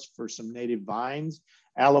trellis for some native vines,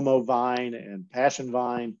 Alamo vine and passion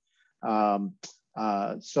vine,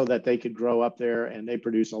 so that they could grow up there, and they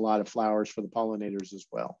produce a lot of flowers for the pollinators as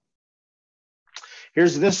well.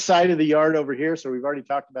 Here's this side of the yard over here. So we've already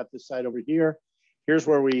talked about this side over here. Here's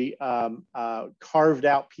where we carved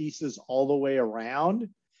out pieces all the way around.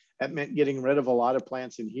 That meant getting rid of a lot of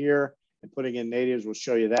plants in here and putting in natives. We'll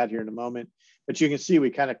show you that here in a moment. But you can see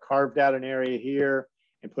we kind of carved out an area here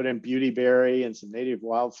and put in beautyberry and some native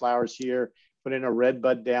wildflowers here, put in a red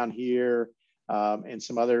bud down here, and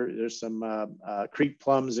some other, there's some creek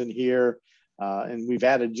plums in here. And we've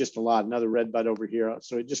added just a lot, another red bud over here.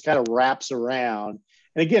 So it just kind of wraps around.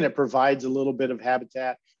 And again, it provides a little bit of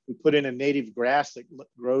habitat. We put in a native grass that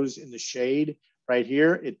grows in the shade right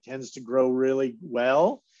here. It tends to grow really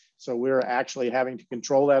well. So we're actually having to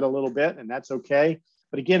control that a little bit, and that's okay.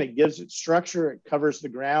 But again, it gives it structure, it covers the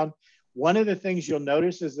ground. One of the things you'll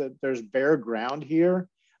notice is that there's bare ground here.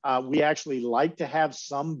 We actually like to have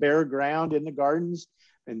some bare ground in the gardens,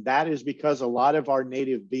 and that is because a lot of our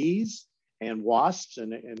native bees and wasps,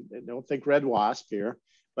 and don't think red wasp here,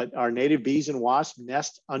 but our native bees and wasps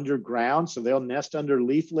nest underground. So they'll nest under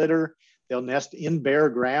leaf litter, they'll nest in bare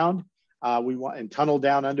ground. We want and tunnel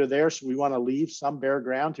down under there. So we want to leave some bare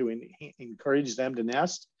ground to encourage them to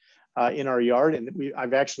nest in our yard. And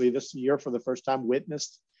I've actually this year for the first time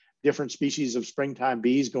witnessed different species of springtime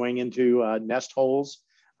bees going into nest holes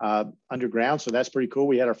underground. So that's pretty cool.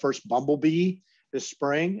 We had our first bumblebee this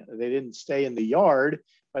spring. They didn't stay in the yard,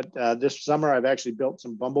 but this summer I've actually built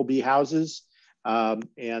some bumblebee houses. And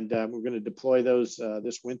we're going to deploy those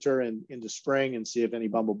this winter and into spring and see if any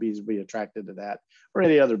bumblebees will be attracted to that or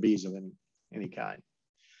any other bees of any kind.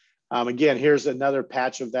 Again, here's another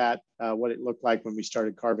patch of that, what it looked like when we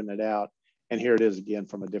started carving it out. And here it is again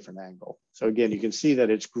from a different angle. So again, you can see that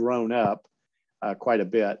it's grown up quite a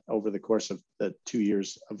bit over the course of the 2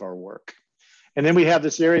 years of our work. And then we have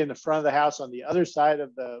this area in the front of the house on the other side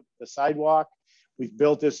of the sidewalk. We've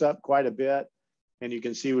built this up quite a bit. And you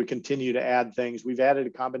can see we continue to add things. We've added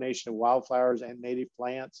a combination of wildflowers and native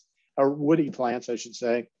plants, or woody plants, I should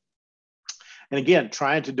say. And again,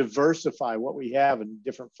 trying to diversify what we have in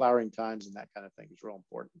different flowering times and that kind of thing is real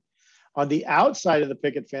important. On the outside of the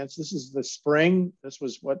picket fence, this is the spring. This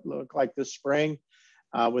was what looked like this spring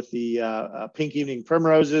with the pink evening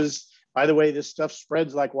primroses. By the way, this stuff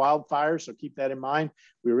spreads like wildfire, so keep that in mind.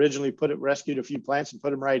 We originally rescued a few plants and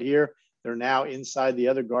put them right here. They're now inside the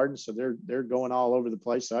other garden, so they're going all over the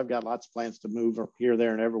place. So I've got lots of plants to move here,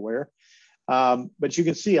 there, and everywhere. But you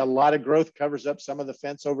can see a lot of growth covers up some of the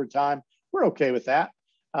fence over time. We're okay with that.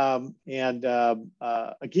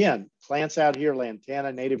 Again, plants out here,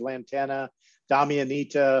 lantana, native lantana,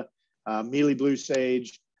 damianita, mealy blue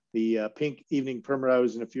sage, the pink evening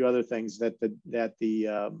primrose, and a few other things that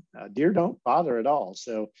the deer don't bother at all.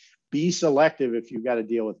 So be selective if you've got to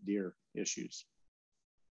deal with deer issues.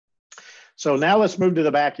 So now let's move to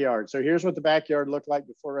the backyard. So here's what the backyard looked like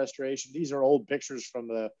before restoration. These are old pictures from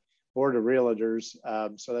the Board of Realtors.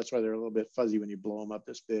 So that's why they're a little bit fuzzy when you blow them up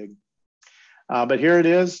this big. But here it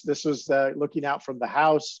is. This was looking out from the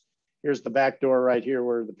house. Here's the back door right here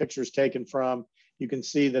where the picture is taken from. You can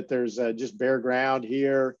see that there's just bare ground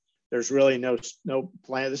here. There's really no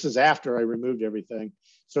plant. This is after I removed everything.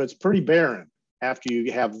 So it's pretty barren after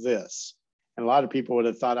you have this. And a lot of people would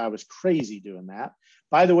have thought I was crazy doing that.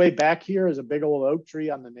 By the way, back here is a big old oak tree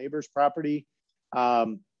on the neighbor's property.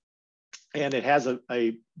 And it has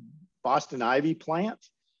a Boston ivy plant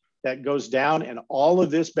that goes down. And all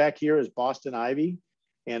of this back here is Boston ivy.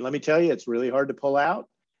 And let me tell you, it's really hard to pull out.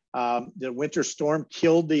 The winter storm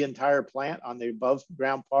killed the entire plant on the above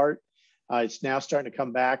ground part. It's now starting to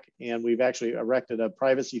come back, and we've actually erected a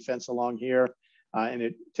privacy fence along here, and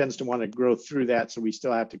it tends to want to grow through that. So we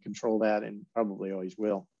still have to control that, and probably always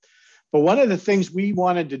will. But one of the things we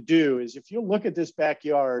wanted to do is, if you look at this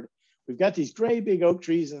backyard, we've got these great big oak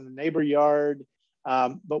trees in the neighbor yard,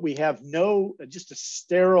 but we have just a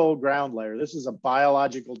sterile ground layer. This is a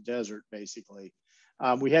biological desert, basically.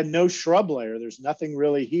 We had no shrub layer. There's nothing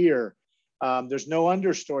really here. There's no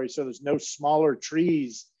understory, so there's no smaller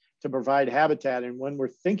trees to provide habitat. And when we're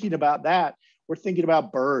thinking about that, we're thinking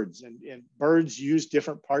about birds, and birds use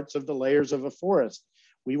different parts of the layers of a forest.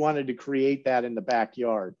 We wanted to create that in the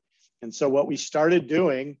backyard. And so what we started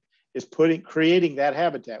doing is creating that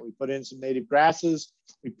habitat. We put in some native grasses,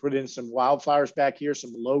 we put in some wildflowers back here,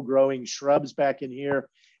 some low growing shrubs back in here,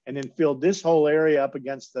 and then filled this whole area up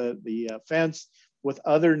against the fence with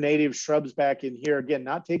other native shrubs back in here. Again,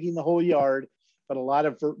 not taking the whole yard, but a lot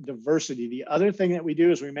of diversity. The other thing that we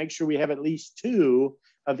do is we make sure we have at least 2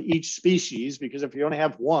 of each species, because if you only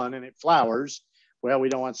have 1 and it flowers, well, we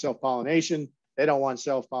don't want self-pollination. They don't want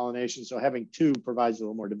self-pollination. So having 2 provides a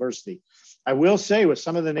little more diversity. I will say with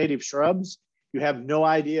some of the native shrubs, you have no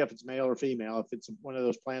idea if it's male or female. If it's one of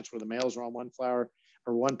those plants where the males are on one flower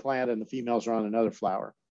or one plant and the females are on another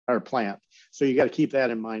flower or plant. So you got to keep that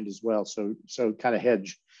in mind as well. So kind of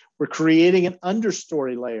hedge. We're creating an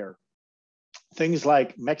understory layer. Things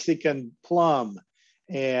like Mexican plum,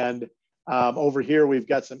 and over here we've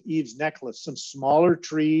got some Eve's necklace, some smaller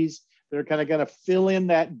trees that are kind of going to fill in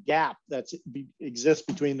that gap that exists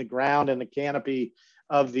between the ground and the canopy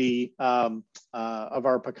of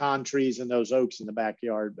our pecan trees and those oaks in the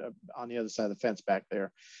backyard on the other side of the fence back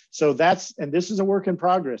there. So and this is a work in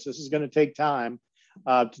progress. This is going to take time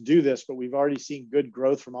to do this, but we've already seen good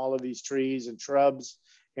growth from all of these trees and shrubs,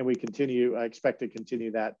 and we expect to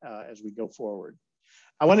continue that as we go forward.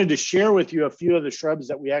 I wanted to share with you a few of the shrubs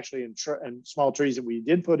that we actually, and small trees that we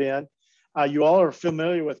did put in. You all are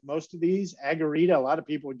familiar with most of these. Agarita, a lot of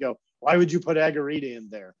people would go, why would you put Agarita in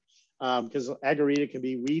there? Because Agarita can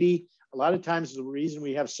be weedy. A lot of times the reason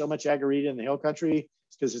we have so much Agarita in the hill country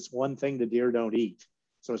is because it's one thing the deer don't eat.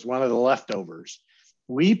 So it's one of the leftovers.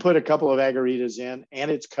 We put a couple of Agaritas in, and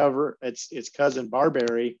its cousin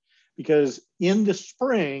barberry, because in the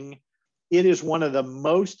spring, it is one of the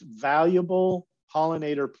most valuable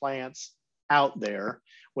pollinator plants out there.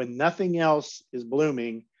 When nothing else is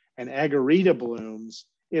blooming and Agarita blooms,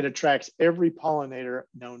 it attracts every pollinator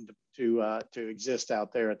known to exist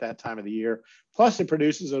out there at that time of the year. Plus, it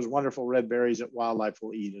produces those wonderful red berries that wildlife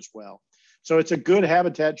will eat as well. So it's a good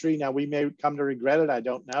habitat tree. Now, we may come to regret it, I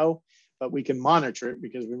don't know, but we can monitor it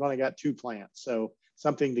because we've only got 2 plants. So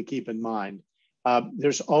something to keep in mind.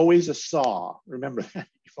 There's always a saw. Remember that.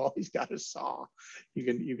 You've always got a saw.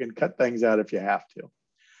 You can cut things out if you have to.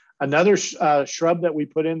 Another shrub that we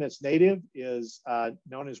put in that's native is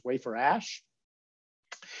known as wafer ash.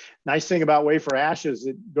 Nice thing about wafer ash is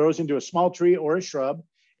it grows into a small tree or a shrub.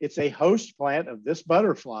 It's a host plant of this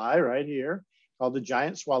butterfly right here called the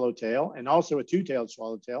giant swallowtail, and also a 2-tailed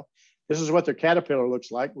swallowtail. This is what their caterpillar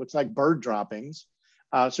looks like bird droppings.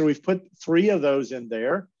 So we've put 3 of those in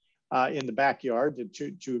there in the backyard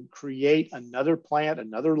to create another plant,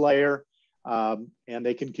 another layer, and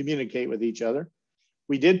they can communicate with each other.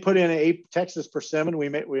 We did put in a Texas persimmon. We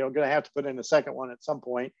are going to have to put in a second one at some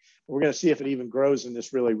point. We're going to see if it even grows in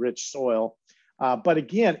this really rich soil. But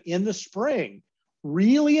again, in the spring,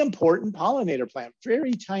 really important pollinator plant.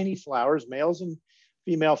 Very tiny flowers, males and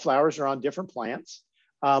female flowers are on different plants.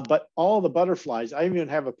 But all the butterflies, I even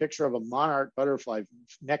have a picture of a monarch butterfly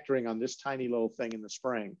nectaring on this tiny little thing in the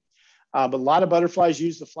spring. But a lot of butterflies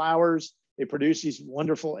use the flowers. They produce these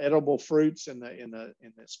wonderful edible fruits in the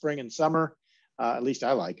spring and summer. At least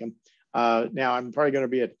I like them. Now I'm probably going to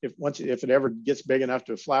be, if it ever gets big enough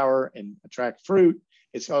to flower and attract fruit,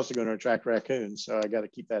 it's also going to attract raccoons. So I got to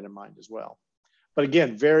keep that in mind as well. But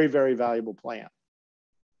again, very, very valuable plant.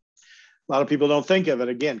 A lot of people don't think of it,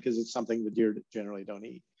 again, because it's something the deer generally don't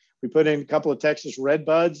eat. We put in a couple of Texas red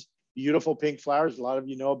buds, beautiful pink flowers. A lot of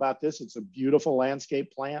you know about this. It's a beautiful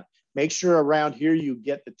landscape plant. Make sure around here you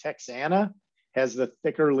get the Texana, has the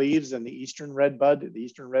thicker leaves than the Eastern red bud. The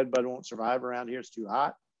Eastern red bud won't survive around here. It's too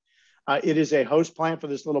hot. It is a host plant for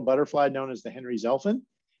this little butterfly known as the Henry's elfin.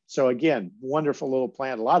 So again, wonderful little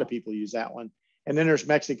plant. A lot of people use that one. And then there's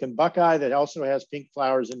Mexican buckeye that also has pink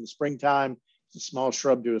flowers in the springtime. It's a small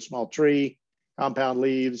shrub to a small tree, compound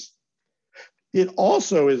leaves. It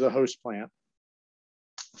also is a host plant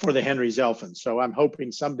for the Henry's elfin. So I'm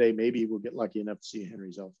hoping someday maybe we'll get lucky enough to see a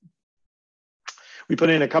Henry's elfin. We put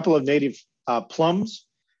in a couple of native plums.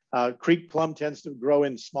 Creek plum tends to grow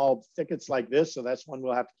in small thickets like this, so that's one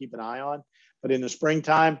we'll have to keep an eye on. But in the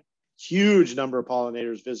springtime, huge number of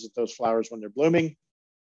pollinators visit those flowers when they're blooming.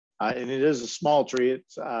 And it is a small tree.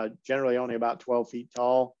 It's generally only about 12 feet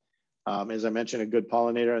tall. As I mentioned, a good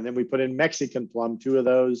pollinator. And then we put in Mexican plum, 2 of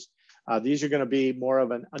those. These are going to be more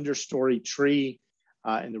of an understory tree.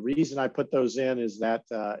 And the reason I put those in is that,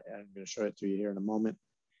 I'm going to show it to you here in a moment.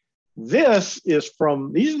 These are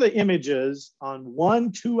the images on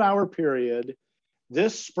 1 2-hour period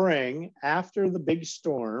this spring after the big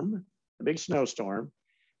storm, the big snowstorm.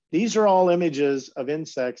 These are all images of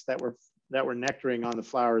insects that were nectaring on the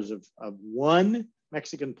flowers of 1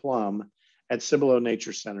 Mexican plum at Cibolo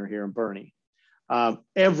Nature Center here in Bernie.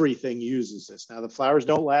 Everything uses this. Now the flowers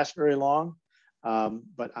don't last very long,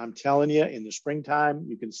 but I'm telling you, in the springtime,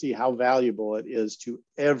 you can see how valuable it is to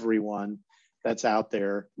everyone that's out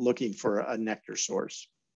there looking for a nectar source.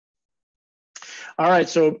 All right,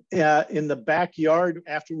 so in the backyard,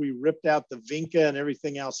 after we ripped out the vinca and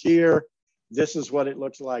everything else here, this is what it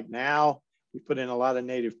looks like now. We put in a lot of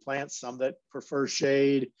native plants, some that prefer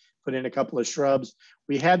shade, put in a couple of shrubs.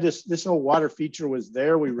 We had this old water feature was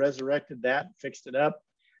there. We resurrected that, fixed it up.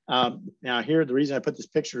 Now here, the reason I put this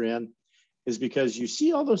picture in is because you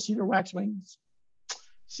see all those cedar waxwings?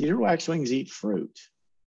 Cedar waxwings eat fruit,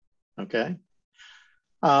 okay?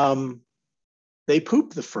 They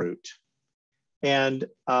poop the fruit. And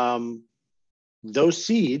those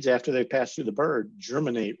seeds, after they pass through the bird,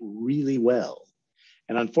 germinate really well.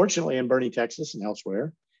 And unfortunately, in Bernie, Texas and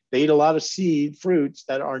elsewhere, they eat a lot of seed fruits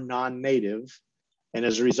that are non-native. And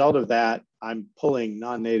as a result of that, I'm pulling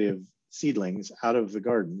non-native seedlings out of the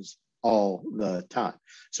gardens all the time.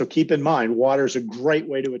 So keep in mind, water is a great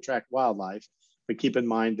way to attract wildlife, but keep in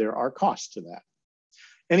mind there are costs to that.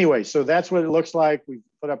 Anyway, so that's what it looks like. We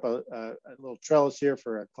put up a little trellis here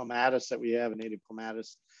for a clematis that we have, a native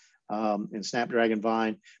clematis and snapdragon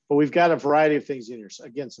vine. But we've got a variety of things in here. So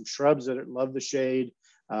again, some shrubs that love the shade,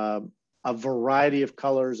 a variety of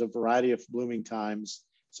colors, a variety of blooming times,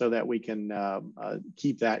 so that we can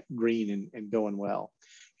keep that green and going well.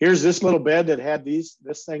 Here's this little bed that had this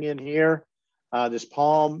thing in here, this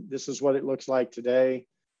palm. This is what it looks like today.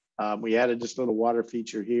 We added this little water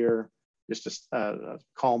feature here, just a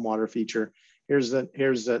calm water feature. This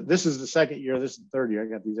is the second year. This is the third year. I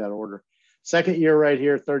got these out of order. Second year right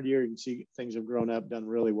here, third year, you can see things have grown up, done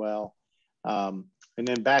really well. And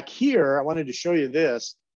then back here, I wanted to show you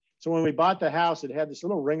this. So when we bought the house, it had this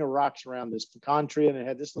little ring of rocks around this pecan tree, and it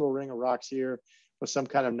had this little ring of rocks here with some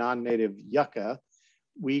kind of non-native yucca.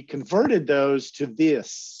 We converted those to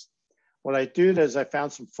this. What I did is I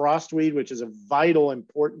found some frostweed, which is of vital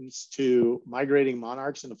importance to migrating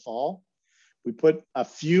monarchs in the fall. We put a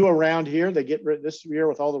few around here. They get rid this year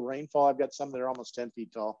with all the rainfall. I've got some that are almost 10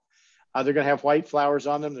 feet tall. They're going to have white flowers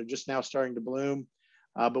on them. They're just now starting to bloom.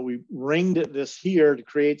 But we ringed this here to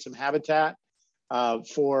create some habitat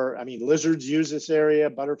lizards use this area,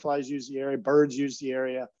 butterflies use the area, birds use the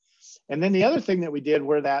area. And then the other thing that we did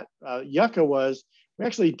where that yucca was, we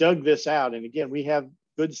actually dug this out. And again, we have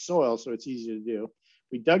good soil, so it's easy to do.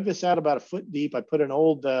 We dug this out about 1 foot deep. I put an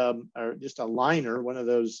old, or just a liner, one of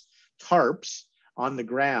those tarps on the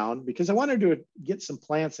ground, because I wanted to get some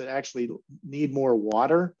plants that actually need more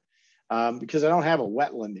water, because I don't have a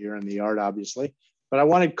wetland here in the yard, obviously. But I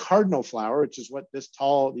wanted cardinal flower, which is what these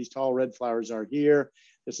tall red flowers are here.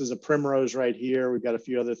 This is a primrose right here. We've got a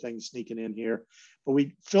few other things sneaking in here. But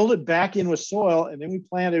we filled it back in with soil, and then we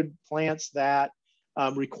planted plants that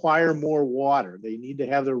require more water. They need to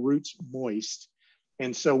have their roots moist.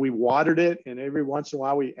 And so we watered it, and every once in a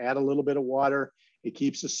while we add a little bit of water. It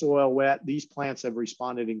keeps the soil wet. These plants have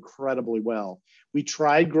responded incredibly well. We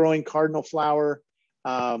tried growing cardinal flower,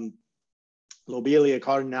 Lobelia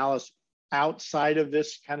cardinalis, outside of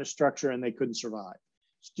this kind of structure, and they couldn't survive.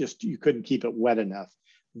 It's just, you couldn't keep it wet enough.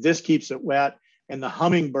 This keeps it wet. And the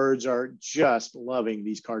hummingbirds are just loving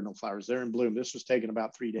these cardinal flowers. They're in bloom. This was taken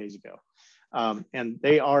about 3 days ago. And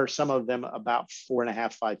they are, some of them, about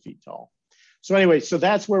 4.5, 5 feet tall. So anyway, so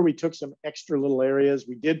that's where we took some extra little areas.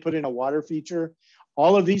 We did put in a water feature.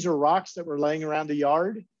 All of these are rocks that were laying around the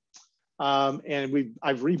yard. And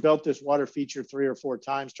I've rebuilt this water feature 3 or 4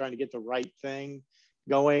 times trying to get the right thing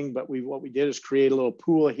going. But what we did is create a little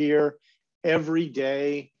pool here. Every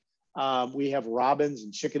day, we have robins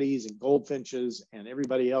and chickadees and goldfinches and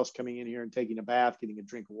everybody else coming in here and taking a bath, getting a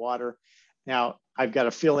drink of water. Now, I've got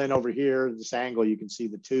to fill in over here, this angle, you can see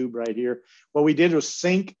the tube right here. What we did was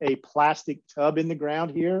sink a plastic tub in the ground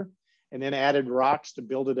here and then added rocks to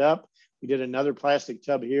build it up. We did another plastic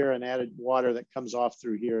tub here and added water that comes off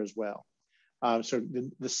through here as well. So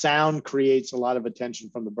the sound creates a lot of attention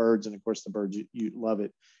from the birds. And of course, the birds, you love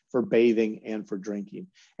it for bathing and for drinking.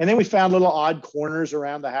 And then we found little odd corners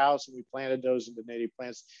around the house and we planted those into native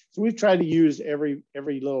plants. So we've tried to use every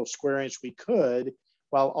little square inch we could,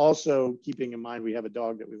 while also keeping in mind we have a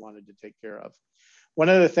dog that we wanted to take care of. One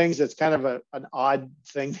of the things that's kind of an odd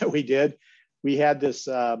thing that we did, we had this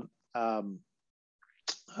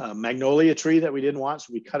magnolia tree that we didn't want,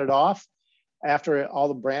 so we cut it off. After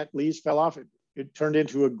all the leaves fell off, it turned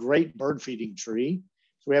into a great bird feeding tree.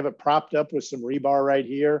 So we have it propped up with some rebar right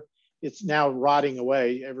here. It's now rotting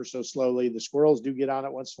away ever so slowly. The squirrels do get on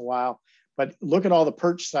it once in a while, but look at all the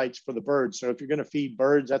perch sites for the birds. So if you're going to feed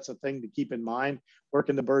birds, that's a thing to keep in mind. Where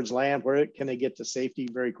can the birds land? Where can they get to safety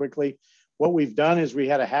very quickly? What we've done is we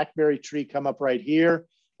had a hackberry tree come up right here.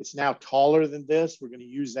 It's now taller than this. We're going to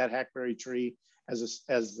use that hackberry tree as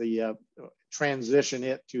the transition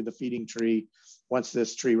it to the feeding tree once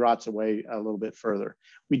this tree rots away a little bit further.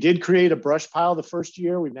 We did create a brush pile the first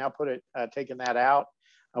year. We've now taken that out.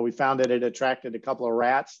 We found that it attracted a couple of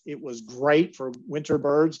rats. It was great for winter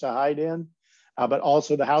birds to hide in, but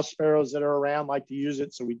also the house sparrows that are around like to use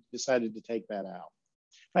it. So we decided to take that out.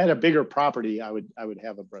 If I had a bigger property, I would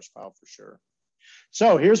have a brush pile for sure.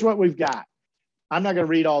 So here's what we've got. I'm not going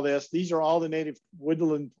to read all this. These are all the native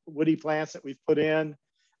woody plants that we've put in.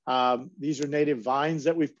 These are native vines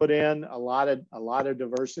that we've put in. A lot of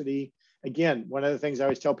diversity. Again, one of the things I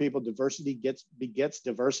always tell people: diversity begets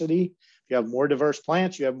diversity. If you have more diverse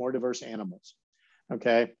plants, you have more diverse animals.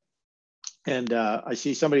 Okay. And I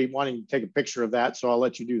see somebody wanting to take a picture of that, so I'll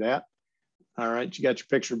let you do that. All right, you got your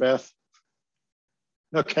picture, Beth?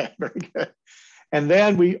 Okay, very good. And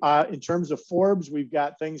then we, in terms of forbs, we've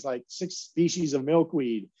got things like 6 species of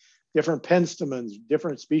milkweed, different penstemons,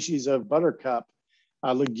 different species of buttercup,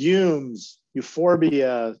 legumes,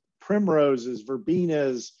 euphorbia, primroses,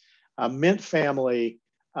 verbenas, mint family.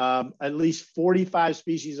 At least 45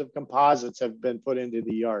 species of composites have been put into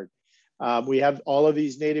the yard. We have all of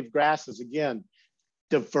these native grasses. Again,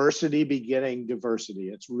 diversity begetting diversity.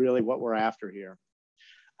 It's really what we're after here.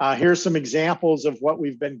 Here's some examples of what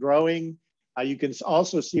we've been growing. You can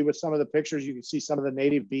also see with some of the pictures, you can see some of the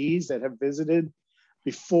native bees that have visited.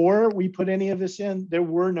 Before we put any of this in, there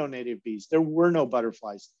were no native bees. There were no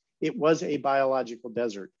butterflies. It was a biological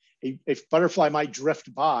desert. A butterfly might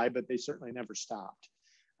drift by, but they certainly never stopped.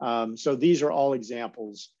 So these are all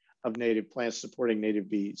examples of native plants supporting native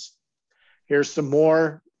bees. Here's some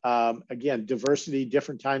more. Again, diversity,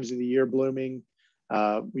 different times of the year blooming.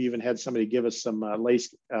 We even had somebody give us some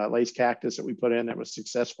lace cactus that we put in that was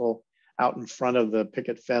successful out in front of the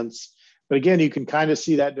picket fence. But again, you can kind of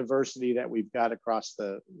see that diversity that we've got across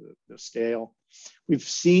the scale. We've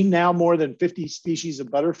seen now more than 50 species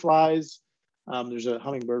of butterflies. There's a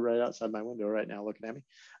hummingbird right outside my window right now looking at me,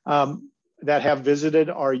 that have visited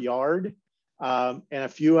our yard. And a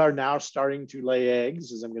few are now starting to lay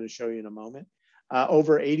eggs, as I'm going to show you in a moment.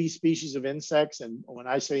 Over 80 species of insects. And when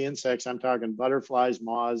I say insects, I'm talking butterflies,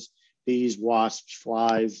 moths, bees, wasps,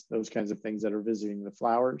 flies, those kinds of things that are visiting the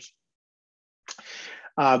flowers.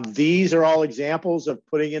 These are all examples of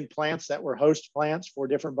putting in plants that were host plants for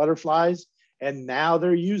different butterflies, and now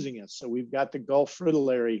they're using us. So we've got the Gulf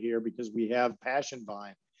fritillary here because we have passion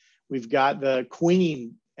vine. We've got the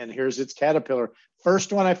queen, and here's its caterpillar.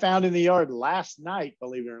 First one I found in the yard last night,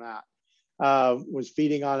 believe it or not, was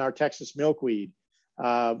feeding on our Texas milkweed.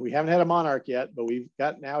 We haven't had a monarch yet, but we've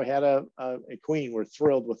now had a queen. We're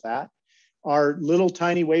thrilled with that. Our little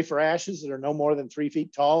tiny wafer ashes that are no more than 3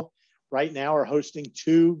 feet tall right now are hosting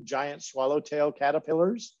 2 giant swallowtail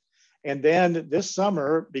caterpillars. And then this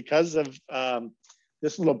summer, because of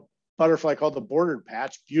this little butterfly called the bordered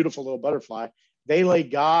patch, beautiful little butterfly, they lay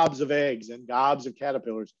gobs of eggs and gobs of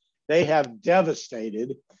caterpillars. They have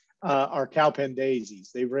devastated our cowpen daisies.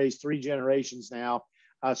 They've raised 3 generations now.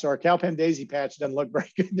 So our cowpen daisy patch doesn't look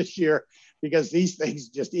very good this year because these things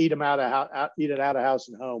just eat them eat it out of house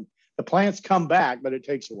and home. The plants come back, but it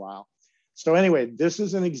takes a while. So anyway, this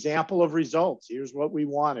is an example of results. Here's what we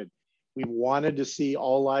wanted. We wanted to see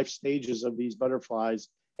all life stages of these butterflies,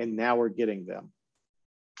 and now we're getting them.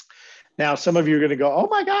 Now, some of you are going to go, oh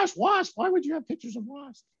my gosh, wasps. Why would you have pictures of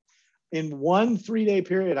wasps? In one 3-day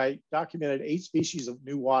period, I documented 8 species of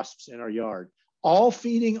new wasps in our yard, all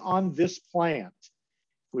feeding on this plant.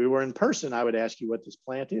 If we were in person, I would ask you what this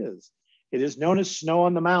plant is. It is known as snow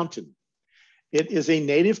on the mountain. It is a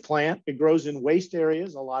native plant. It grows in waste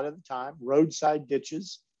areas a lot of the time, roadside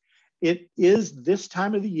ditches. It is this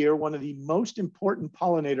time of the year one of the most important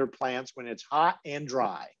pollinator plants when it's hot and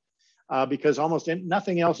dry, because almost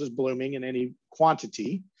nothing else is blooming in any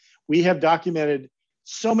quantity. We have documented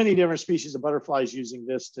so many different species of butterflies using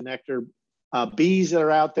this to nectar bees that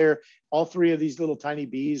are out there. All 3 of these little tiny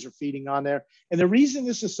bees are feeding on there. And the reason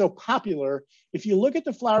this is so popular, if you look at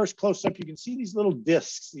the flowers close up, you can see these little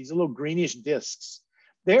discs, these little greenish discs.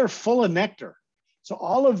 They're full of nectar. So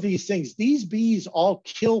all of these things, these bees all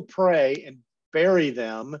kill prey and bury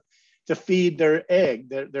them to feed their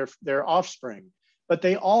egg, their offspring. But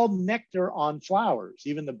they all nectar on flowers,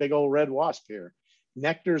 even the big old red wasp here.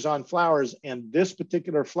 Nectars on flowers, and this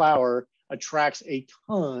particular flower attracts a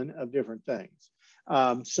ton of different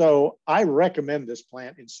things. So I recommend this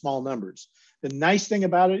plant in small numbers. The nice thing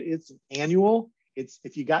about it, it's annual. It's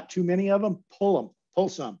if you got too many of them, pull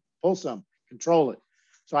some, control it.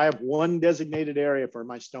 So I have one designated area for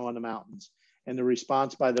my snow on the mountains, and the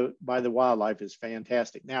response by the wildlife is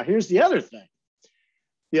fantastic. Now here's the other thing.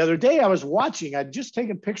 The other day I was watching, I'd just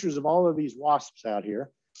taken pictures of all of these wasps out here,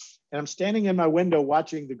 and I'm standing in my window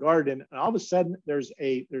watching the garden, and all of a sudden there's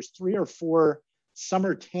 3 or 4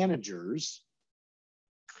 summer tanagers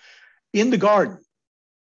in the garden.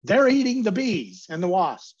 They're eating the bees and the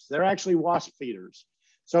wasps. They're actually wasp feeders.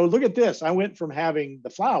 So look at this. I went from having the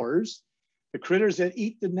flowers, the critters that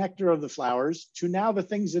eat the nectar of the flowers, to now the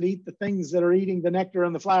things that eat the things that are eating the nectar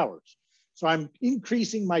and the flowers. So I'm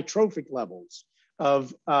increasing my trophic levels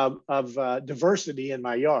of diversity in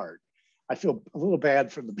my yard. I feel a little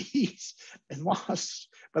bad for the bees and wasps,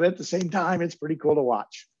 but at the same time, it's pretty cool to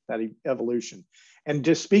watch that evolution. And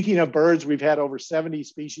just speaking of birds, we've had over 70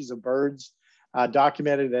 species of birds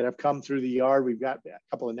documented that have come through the yard. We've got a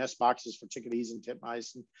couple of nest boxes for chickadees and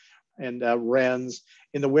titmice and wrens.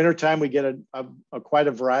 In the wintertime, we get quite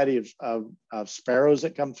a variety of sparrows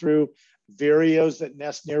that come through, vireos that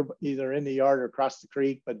nest near either in the yard or across the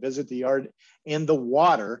creek, but visit the yard and the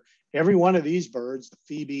water. Every one of these birds, the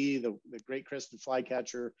phoebe, the great crested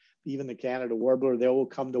flycatcher, even the Canada warbler, they will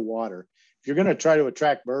come to water. If you're going to try to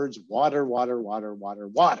attract birds, water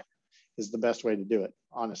is the best way to do it,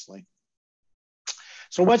 honestly.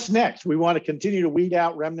 So what's next? We want to continue to weed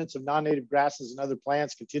out remnants of non-native grasses and other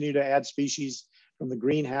plants, continue to add species from the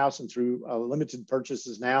greenhouse and through limited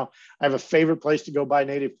purchases now. I have a favorite place to go buy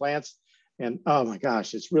native plants. And oh my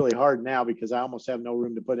gosh, it's really hard now because I almost have no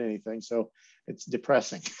room to put anything. So it's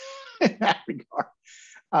depressing in that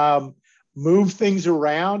regard. Move things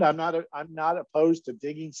around. I'm not opposed to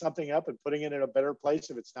digging something up and putting it in a better place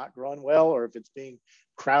if it's not growing well or if it's being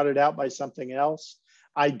crowded out by something else.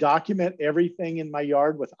 I document everything in my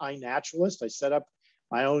yard with iNaturalist. I set up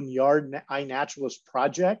my own yard iNaturalist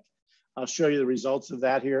project. I'll show you the results of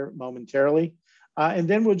that here momentarily. And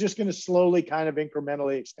then we're just going to slowly kind of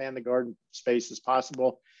incrementally expand the garden space as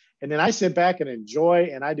possible. And then I sit back and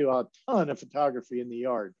enjoy, and I do a ton of photography in the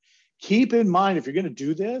yard. Keep in mind, if you're going to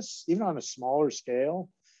do this, even on a smaller scale,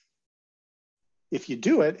 if you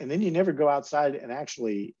do it and then you never go outside and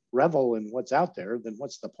actually revel in what's out there, then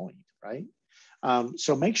what's the point, right?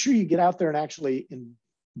 So make sure you get out there and actually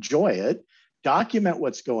enjoy it, document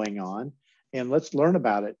what's going on, and let's learn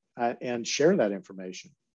about it and share that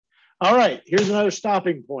information. All right, here's another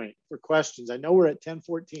stopping point for questions. I know we're at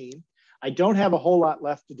 10:14. I don't have a whole lot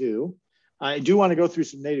left to do. I do want to go through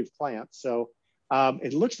some native plants. So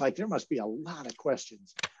it looks like there must be a lot of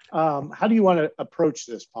questions. How do you want to approach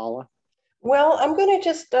this, Paula? Well, I'm going to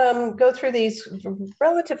just go through these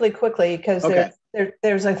relatively quickly because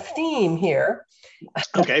there's a theme here.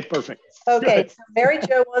 Okay, perfect. Okay, so Mary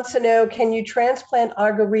Jo wants to know, can you transplant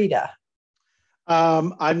Agarita?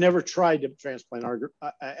 I've never tried to transplant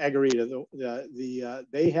Agarita.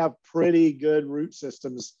 They have pretty good root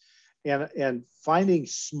systems, and finding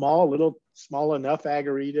small enough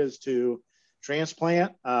Agaritas to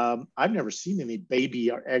transplant. I've never seen any baby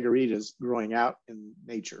Agaritas growing out in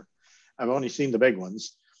nature. I've only seen the big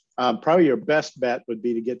ones. Probably your best bet would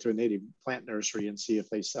be to get to a native plant nursery and see if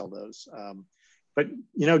they sell those. But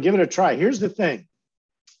give it a try. Here's the thing.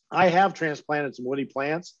 I have transplanted some woody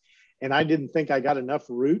plants, and I didn't think I got enough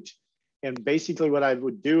root. And basically what I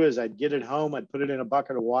would do is I'd get it home, I'd put it in a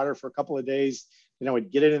bucket of water for a couple of days, then I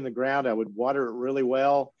would get it in the ground, I would water it really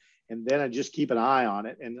well, and then I'd just keep an eye on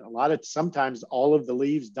it. And sometimes all of the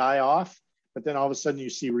leaves die off, but then all of a sudden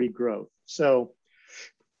you see regrowth. So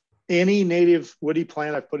any native woody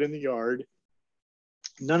plant I've put in the yard,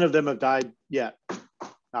 none of them have died yet,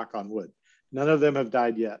 knock on wood. None of them have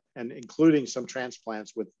died yet, and including some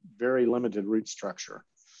transplants with very limited root structure.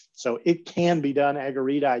 So it can be done.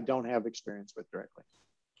 Agarita, I don't have experience with directly.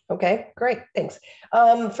 Okay, great, thanks.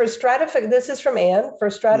 For stratification, this is from Anne. For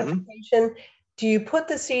stratification, do you put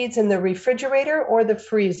the seeds in the refrigerator or the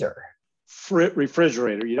freezer?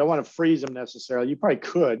 Refrigerator. You don't want to freeze them necessarily. You probably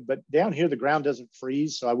could, but down here the ground doesn't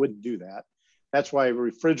freeze, so I wouldn't do that. That's why a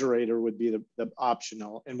refrigerator would be the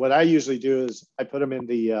optional. And what I usually do is I put them in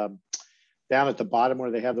the down at the bottom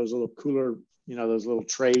where they have those little cooler, those little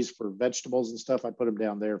trays for vegetables and stuff. I put them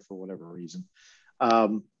down there for whatever reason.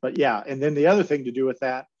 But yeah, and then the other thing to do with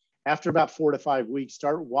that, after about 4 to 5 weeks,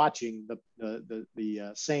 start watching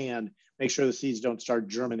the sand. Make sure the seeds don't start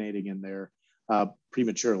germinating in there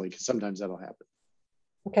prematurely, because sometimes that'll happen.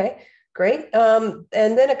 Okay, great. And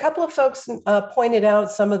then a couple of folks pointed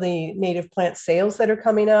out some of the native plant sales that are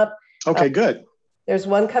coming up. Okay, good. There's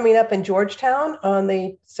one coming up in Georgetown on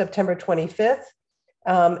the September 25th.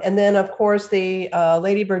 And then, of course, the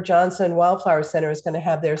Lady Bird Johnson Wildflower Center is going to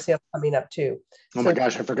have their sale coming up too. Oh my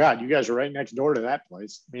gosh, I forgot. You guys are right next door to that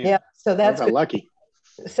place. Man, yeah, so that's lucky.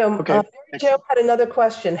 So okay. Joe had another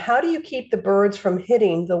question. How do you keep the birds from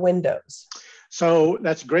hitting the windows? So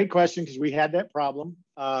that's a great question, because we had that problem.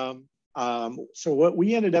 So what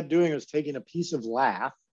we ended up doing was taking a piece of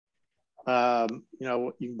lath.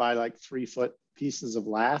 You can buy like 3-foot pieces of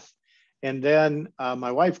lath. And then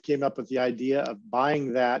my wife came up with the idea of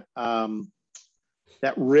buying that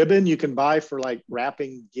ribbon you can buy for like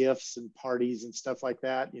wrapping gifts and parties and stuff like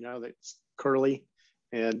that, that's curly.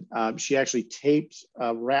 And she actually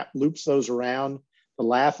loops those around the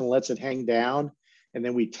lath and lets it hang down. And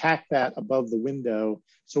then we tack that above the window.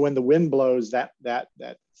 So when the wind blows, that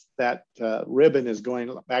ribbon is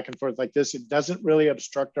going back and forth like this. It doesn't really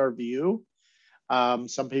obstruct our view.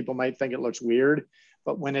 Some people might think it looks weird,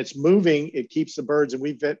 but when it's moving, it keeps the birds. And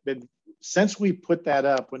we've been, since we put that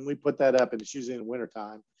up, and it's usually in the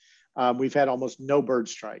wintertime, we've had almost no bird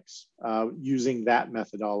strikes using that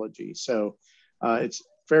methodology. So it's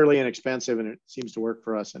fairly inexpensive, and it seems to work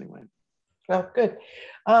for us anyway. Oh, good.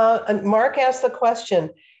 And Mark asked the question,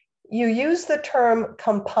 you use the term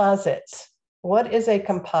composites. What is a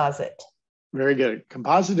composite? Very good.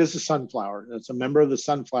 Composite is a sunflower. It's a member of the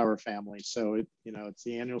sunflower family. So it's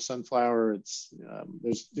the annual sunflower. It's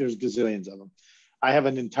there's gazillions of them. I have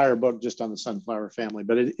an entire book just on the sunflower family,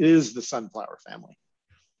 but it is the sunflower family.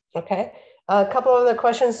 Okay. A couple of other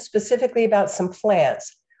questions specifically about some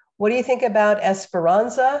plants. What do you think about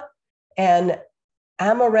Esperanza and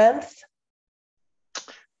amaranth?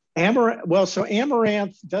 So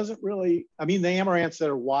amaranth doesn't really, the amaranths that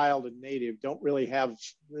are wild and native don't really have,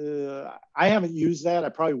 I haven't used that. I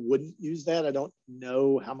probably wouldn't use that. I don't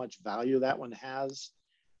know how much value that one has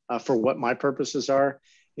for what my purposes are.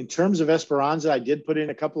 In terms of Esperanza, I did put in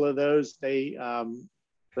a couple of those. They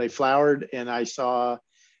flowered, and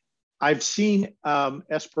I've seen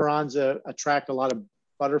Esperanza attract a lot of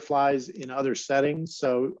butterflies in other settings.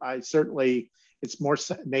 So it's more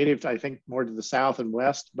native, I think, more to the south and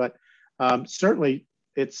west, but certainly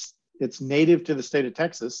it's native to the state of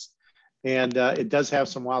Texas, and it does have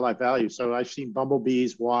some wildlife value. So I've seen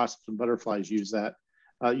bumblebees, wasps, and butterflies use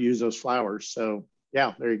those flowers. So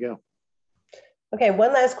yeah, there you go. Okay,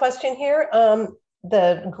 one last question here.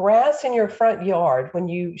 The grass in your front yard, when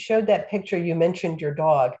you showed that picture, you mentioned your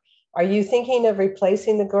dog. Are you thinking of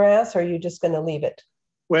replacing the grass, or are you just going to leave it?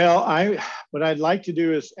 Well, what I'd like to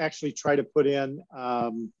do is actually try to put in,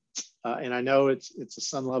 and I know it's a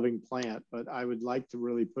sun-loving plant, but I would like to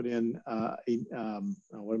really put in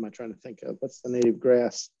what am I trying to think of? What's the native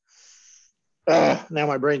grass? Now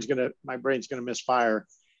my brain's gonna misfire.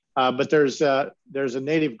 But there's a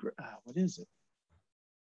native. What is it?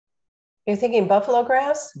 You're thinking buffalo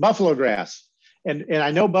grass? Buffalo grass. And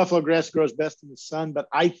I know buffalo grass grows best in the sun, but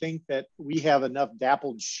I think that we have enough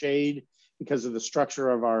dappled shade because of the structure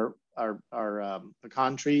of our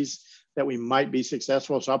pecan trees that we might be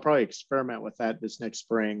successful. So I'll probably experiment with that this next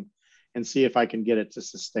spring and see if I can get it to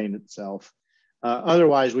sustain itself.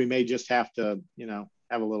 Otherwise, we may just have to,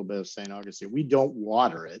 have a little bit of St. Augustine. We don't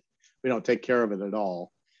water it. We don't take care of it at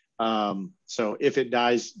all. So if it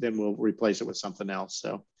dies, then we'll replace it with something else.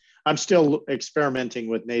 So I'm still experimenting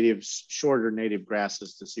with shorter native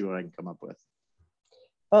grasses to see what I can come up with.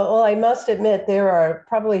 Well, I must admit, there are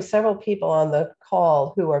probably several people on the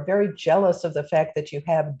call who are very jealous of the fact that you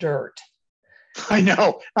have dirt. I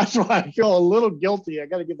know. That's why I feel a little guilty. I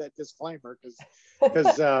got to give that disclaimer because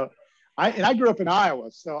I grew up in Iowa,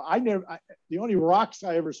 so the only rocks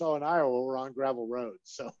I ever saw in Iowa were on gravel roads.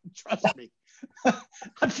 So trust me,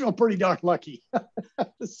 I feel pretty darn lucky.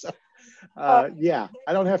 So yeah,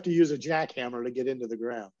 I don't have to use a jackhammer to get into the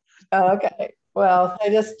ground. Okay. Well, I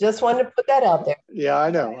just wanted to put that out there. Yeah, I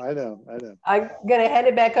know. I'm going to hand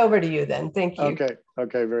it back over to you then. Thank you.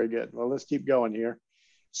 Okay, very good. Well, let's keep going here.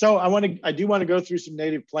 So I do want to go through some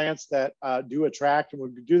native plants that do attract, and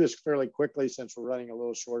we'll do this fairly quickly since we're running a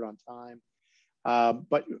little short on time.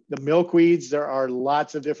 But the milkweeds, there are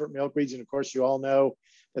lots of different milkweeds, and of course you all know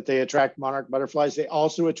that they attract monarch butterflies. They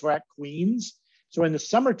also attract queens. So in the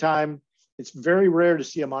summertime, it's very rare to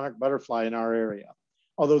see a monarch butterfly in our area,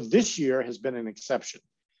 although this year has been an exception.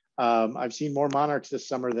 I've seen more monarchs this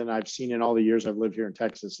summer than I've seen in all the years I've lived here in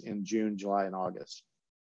Texas in June, July, and August.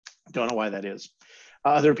 Don't know why that is.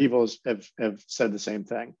 Other people have said the same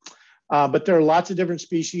thing. But there are lots of different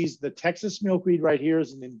species. The Texas milkweed right here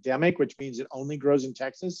is an endemic, which means it only grows in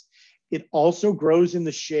Texas. It also grows in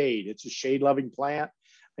the shade. It's a shade-loving plant.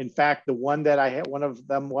 In fact, the one that I have, one of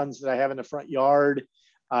them ones that I have in the front yard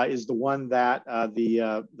is the one that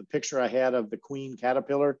the picture I had of the queen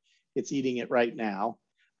caterpillar, it's eating it right now.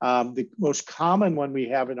 The most common one we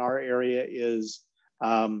have in our area is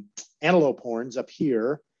antelope horns up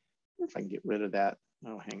here. I wonder if I can get rid of that.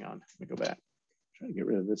 Oh, hang on, let me go back. Try to get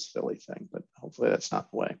rid of this silly thing, but hopefully that's not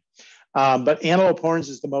the way. But antelope horns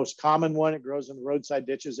is the most common one. It grows in the roadside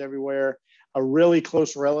ditches everywhere. A really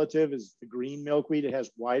close relative is the green milkweed. It has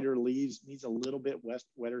wider leaves, needs a little bit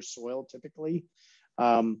wetter soil typically.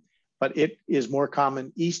 But it is more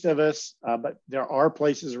common east of us, but there are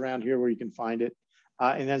places around here where you can find it.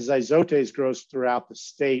 And then zyzotes grows throughout the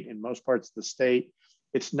state, in most parts of the state.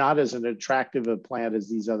 It's not as an attractive a plant as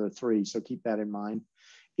these other three, so keep that in mind.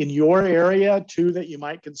 In your area, two that you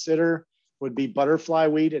might consider would be butterfly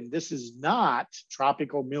weed, and this is not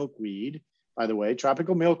tropical milkweed, by the way.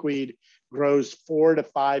 Tropical milkweed grows 4 to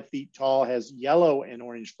 5 feet tall, has yellow and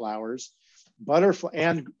orange flowers, butterfly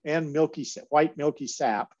and white milky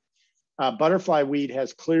sap. Butterfly weed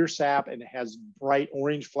has clear sap and it has bright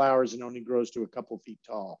orange flowers and only grows to a couple feet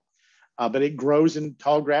tall. But it grows in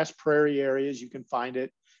tall grass prairie areas. You can find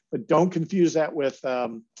it, but don't confuse that with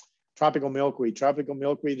tropical milkweed. Tropical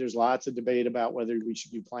milkweed, there's lots of debate about whether we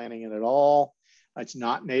should be planting it at all. It's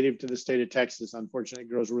not native to the state of Texas. Unfortunately, it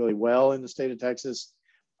grows really well in the state of Texas,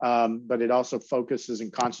 but it also focuses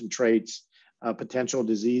and concentrates potential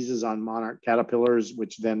diseases on monarch caterpillars,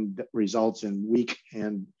 which then results in weak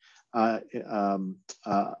and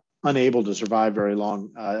unable to survive very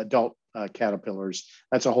long adult caterpillars.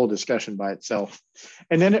 That's a whole discussion by itself.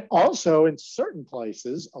 And then it also, in certain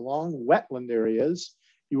places along wetland areas,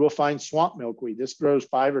 you will find swamp milkweed. This grows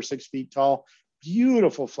 5 or 6 feet tall,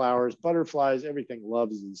 beautiful flowers, butterflies, everything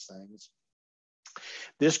loves these things.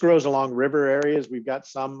 This grows along river areas. We've got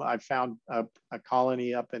some, I found a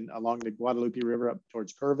colony up along the Guadalupe River up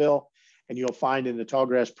towards Kerrville. And you'll find in the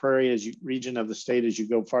tallgrass prairie region of the state, as you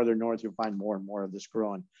go farther north, you'll find more and more of this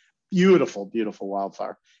growing. Beautiful, beautiful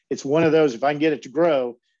wildflower. It's one of those, if I can get it to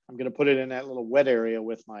grow, I'm going to put it in that little wet area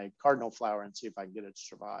with my cardinal flower and see if I can get it to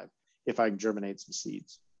survive, if I can germinate some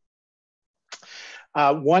seeds.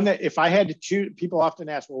 One that if I had to choose, people often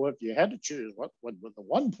ask, well, if you had to choose, what the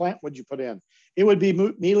one plant would you put in? It would be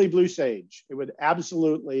Mealy blue sage. It would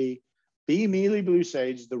absolutely be Mealy blue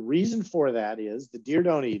sage. The reason for that is the deer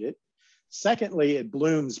don't eat it. Secondly, it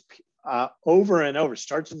blooms over and over,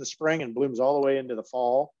 starts in the spring and blooms all the way into the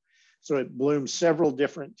fall. So it blooms several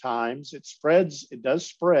different times. It spreads, it does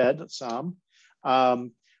spread some,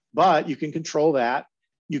 but you can control that.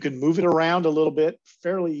 You can move it around a little bit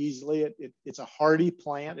fairly easily. It's a hardy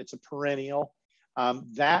plant, it's a perennial.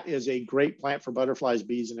 That is a great plant for butterflies,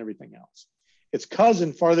 bees, and everything else. Its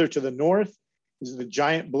cousin farther to the north is the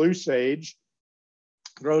giant blue sage,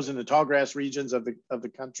 grows in the tallgrass regions of the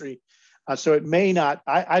country. So it may not,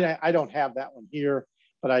 I don't have that one here,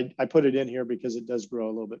 but I put it in here because it does grow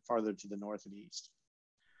a little bit farther to the north and east.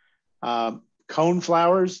 Cone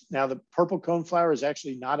flowers. Now the purple cone flower is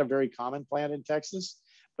actually not a very common plant in Texas,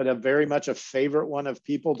 but very much a favorite one of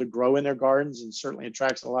people to grow in their gardens and certainly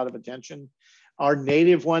attracts a lot of attention. Our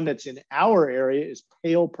native one that's in our area is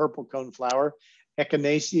pale purple cone flower,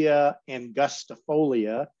 Echinacea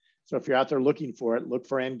angustifolia. So if you're out there looking for it, look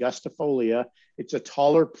for angustifolia. It's a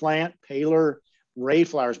taller plant, paler ray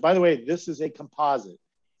flowers. By the way, this is a composite.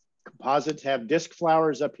 Composites have disc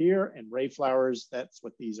flowers up here and ray flowers. That's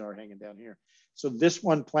what these are hanging down here. So this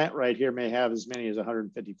one plant right here may have as many as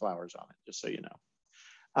 150 flowers on it, just so you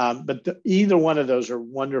know. But either one of those are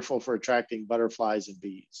wonderful for attracting butterflies and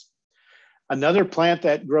bees. Another plant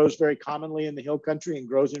that grows very commonly in the hill country and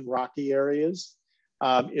grows in rocky areas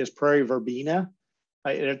is prairie verbena.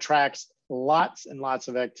 It attracts lots and lots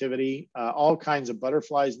of activity, all kinds of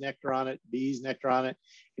butterflies, nectar on it, bees, nectar on it.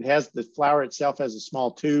 It has, the flower itself has a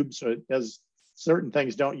small tube, so it does, certain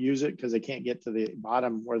things don't use it because they can't get to the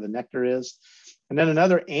bottom where the nectar is. And then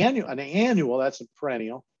another annual, an annual, that's a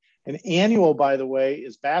perennial. An annual, by the way,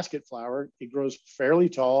 is basket flower. It grows fairly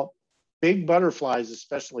tall. Big butterflies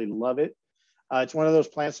especially love it. It's one of those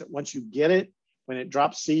plants that once you get it, when it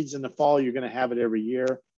drops seeds in the fall, you're going to have it every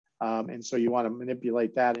year. And so you want to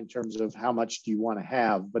manipulate that in terms of how much do you want to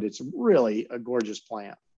have, but it's really a gorgeous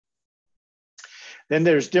plant. Then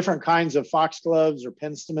there's different kinds of foxgloves or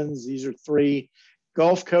penstemons. These are 3.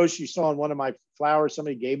 Gulf Coast, you saw in one of my flowers,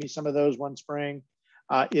 somebody gave me some of those one spring.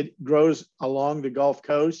 It grows along the Gulf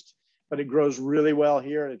Coast, but it grows really well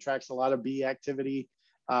here. It attracts a lot of bee activity.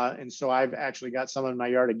 And so I've actually got some in my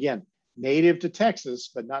yard, again, native to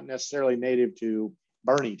Texas, but not necessarily native to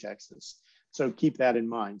Bernie, Texas. So keep that in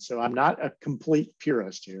mind. So I'm not a complete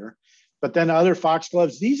purist here. But then other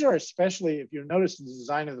foxgloves, these are especially, if you notice the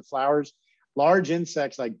design of the flowers, large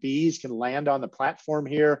insects like bees can land on the platform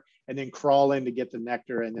here and then crawl in to get the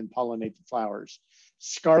nectar and then pollinate the flowers.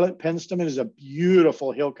 Scarlet penstemon is a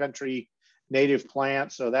beautiful hill country native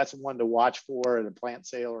plant. So that's one to watch for at a plant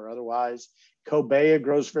sale or otherwise. Cobea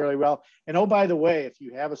grows fairly well. And oh, by the way, if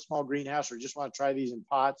you have a small greenhouse or just want to try these in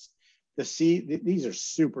pots, these are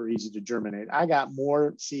super easy to germinate. I got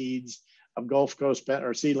more seeds of Gulf Coast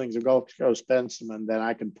or seedlings of Gulf Coast penstemon than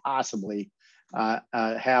I can possibly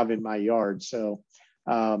have in my yard. So,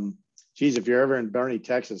 geez, if you're ever in Bernie,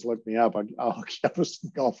 Texas, look me up. I'll get us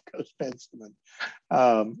some Gulf Coast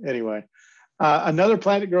penstemon. Anyway, another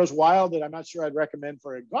plant that grows wild that I'm not sure I'd recommend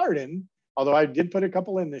for a garden, although I did put a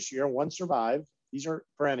couple in this year, one survived, these are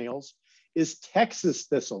perennials, is Texas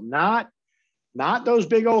thistle. Not those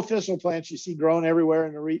big old thistle plants you see growing everywhere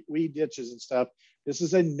in the weed ditches and stuff. This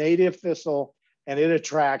is a native thistle, and it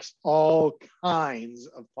attracts all kinds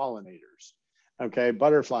of pollinators. Okay,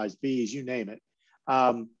 butterflies, bees, you name it.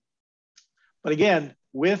 But again,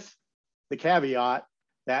 with the caveat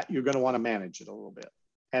that you're going to want to manage it a little bit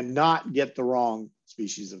and not get the wrong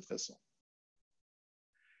species of thistle.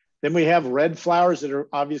 Then we have red flowers that are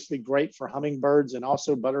obviously great for hummingbirds and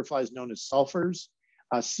also butterflies known as sulfurs.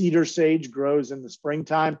 Cedar sage grows in the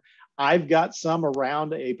springtime. I've got some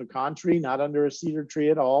around a pecan tree, not under a cedar tree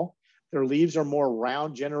at all. Their leaves are more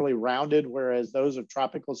round, generally rounded, whereas those of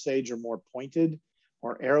tropical sage are more pointed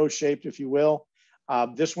or arrow-shaped, if you will.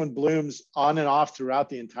 This one blooms on and off throughout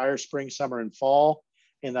the entire spring, summer, and fall,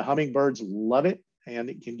 and the hummingbirds love it, and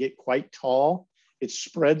it can get quite tall. It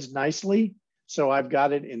spreads nicely, so I've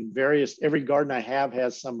got it in every garden I have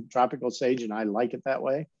has some tropical sage, and I like it that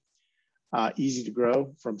way. Easy to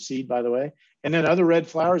grow from seed, by the way. And then other red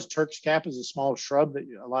flowers, Turk's cap is a small shrub that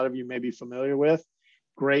a lot of you may be familiar with.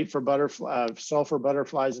 Great for sulfur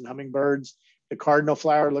butterflies and hummingbirds. The cardinal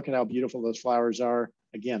flower, look at how beautiful those flowers are.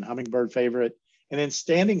 Again, hummingbird favorite. And then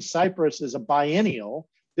standing cypress is a biennial.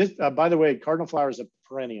 This, by the way, cardinal flower is a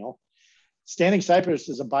perennial. Standing cypress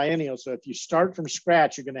is a biennial. So if you start from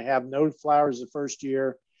scratch, you're going to have no flowers the first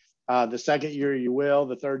year. The second year you will.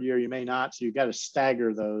 The third year you may not. So you've got to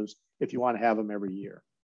stagger those if you want to have them every year.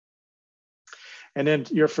 And then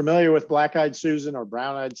you're familiar with black-eyed Susan or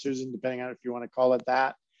brown-eyed Susan, depending on if you want to call it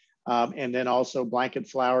that. And then also blanket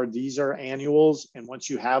flower. These are annuals. And once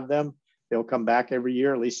you have them, they'll come back every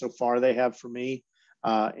year, at least so far they have for me.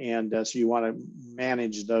 So you want to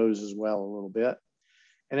manage those as well a little bit.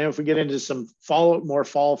 And then if we get into some more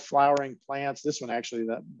fall flowering plants, this one actually,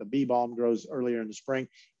 the bee balm grows earlier in the spring.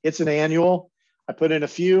 It's an annual. I put in a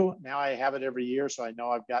few. Now I have it every year, so I know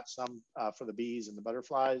I've got some for the bees and the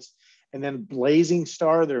butterflies. And then blazing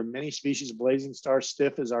star, there are many species of blazing star.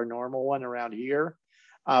 Stiff is our normal one around here.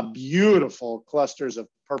 Beautiful clusters of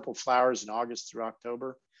purple flowers in August through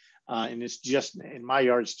October. And it's just, in my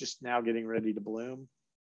yard, it's just now getting ready to bloom.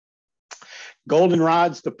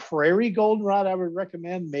 Goldenrods, the prairie goldenrod I would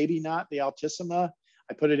recommend, maybe not the altissima.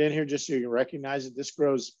 I put it in here just so you can recognize it. This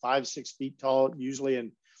grows 5-6 feet tall, usually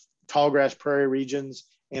in tall grass prairie regions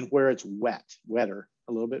and where it's wetter,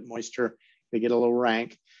 a little bit moisture, they get a little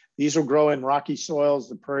rank. These will grow in rocky soils,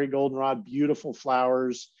 the prairie goldenrod, beautiful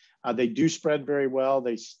flowers. They do spread very well.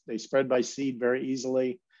 They spread by seed very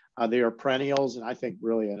easily. They are perennials, and I think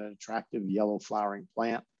really an attractive yellow flowering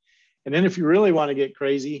plant. And then if you really want to get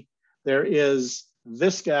crazy, there is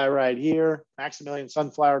this guy right here, Maximilian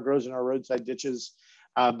sunflower, grows in our roadside ditches.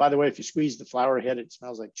 By the way, if you squeeze the flower head, it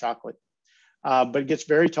smells like chocolate. But it gets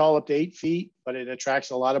very tall, up to 8 feet, but it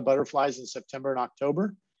attracts a lot of butterflies in September and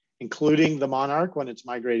October, including the monarch when it's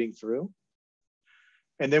migrating through.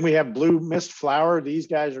 And then we have blue mist flower. These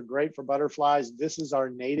guys are great for butterflies. This is our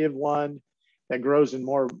native one that grows in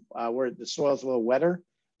more where the soil's a little wetter,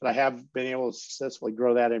 but I have been able to successfully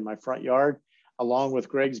grow that in my front yard, along with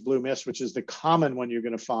Greg's blue mist, which is the common one you're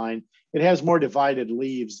going to find. It has more divided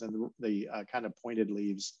leaves than the kind of pointed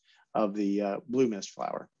leaves of the blue mist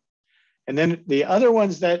flower. And then the other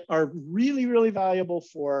ones that are really, really valuable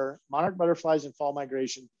for monarch butterflies in fall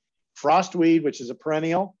migration, frostweed, which is a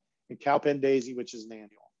perennial, and cowpen daisy, which is an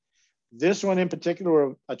annual. This one in particular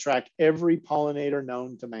will attract every pollinator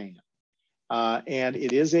known to man. And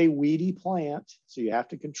it is a weedy plant, so you have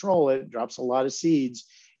to control it. It drops a lot of seeds.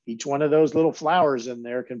 Each one of those little flowers in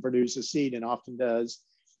there can produce a seed, and often does.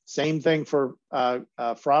 Same thing for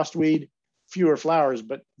frostweed, fewer flowers,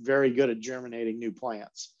 but very good at germinating new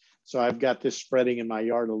plants. So I've got this spreading in my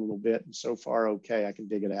yard a little bit, and so far, okay, I can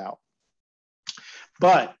dig it out.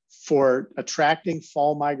 But for attracting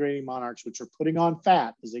fall migrating monarchs, which are putting on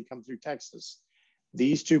fat as they come through Texas,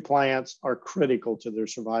 these two plants are critical to their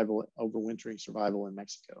survival, overwintering survival in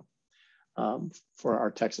Mexico for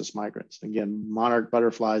our Texas migrants. Again, monarch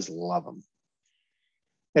butterflies love them.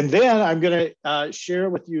 And then I'm going to share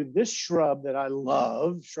with you this shrub that I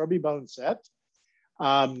love, shrubby boneset,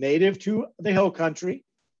 native to the hill country.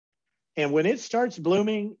 And when it starts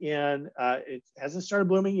blooming it hasn't started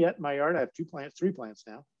blooming yet in my yard. I have 3 plants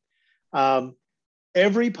now.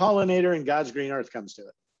 Every pollinator in God's green earth comes to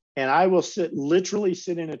it. And I will literally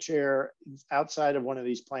sit in a chair outside of one of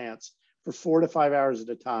these plants for 4 to 5 hours at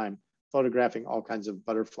a time, photographing all kinds of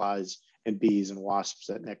butterflies and bees and wasps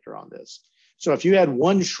that nectar on this. So if you had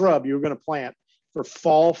one shrub you were going to plant for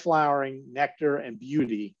fall flowering, nectar, and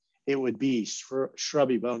beauty, it would be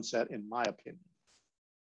shrubby boneset, in my opinion.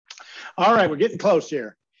 All right, we're getting close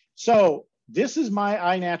here. So this is my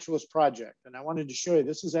iNaturalist project, and I wanted to show you,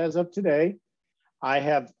 this is as of today. I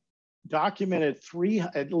have documented 3,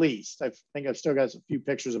 at least, I think I've still got a few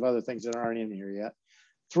pictures of other things that aren't in here yet,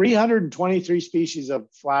 323 species of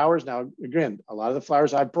flowers. Now, again, a lot of the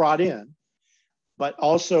flowers I brought in, but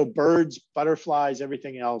also birds, butterflies,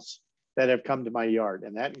 everything else that have come to my yard.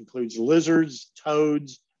 And that includes lizards,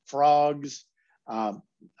 toads, frogs, not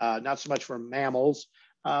so much for mammals,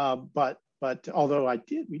 but although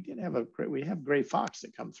we have gray fox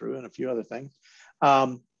that come through and a few other things,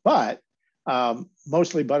 but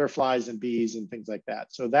mostly butterflies and bees and things like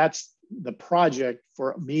that. So that's the project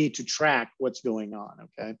for me to track what's going on,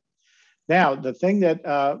 okay? Now, the thing that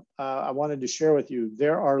I wanted to share with you,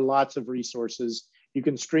 there are lots of resources. You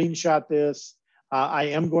can screenshot this. I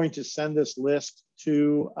am going to send this list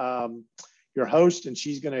to your host, and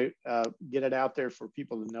she's going to get it out there for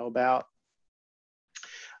people to know about.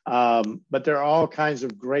 But there are all kinds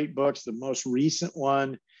of great books. The most recent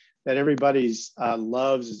one that everybody's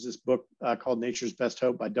loves is this book called Nature's Best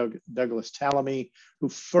Hope by Douglas Tallamy, who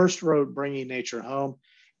first wrote Bringing Nature Home.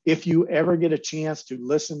 If you ever get a chance to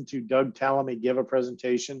listen to Doug Tallamy give a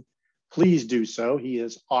presentation, please do so. He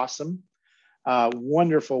is awesome.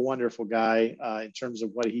 Wonderful, wonderful guy in terms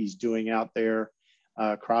of what he's doing out there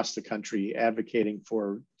across the country, advocating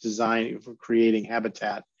for creating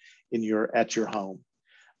habitat at your home.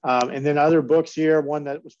 And then other books here, one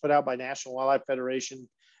that was put out by National Wildlife Federation,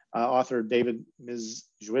 author David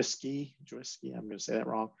Mizwiski, I'm going to say that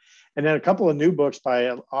wrong. And then a couple of new books by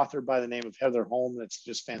an author by the name of Heather Holm. That's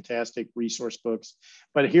just fantastic resource books.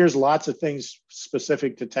 But here's lots of things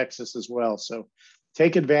specific to Texas as well. So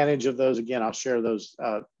take advantage of those. Again, I'll share those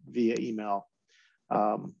via email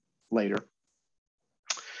later.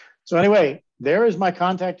 So anyway, there is my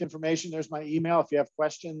contact information. There's my email. If you have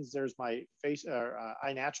questions, there's my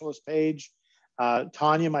iNaturalist page.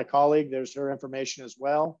 Tanya, my colleague, there's her information as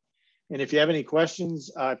well. And if you have any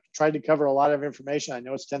questions, I've tried to cover a lot of information. I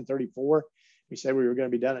know it's 10:34. We said we were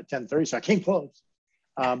going to be done at 10:30, so I came close.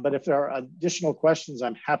 But if there are additional questions,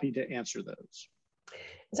 I'm happy to answer those.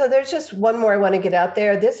 So there's just one more I want to get out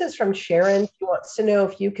there. This is from Sharon. She wants to know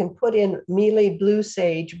if you can put in mealy blue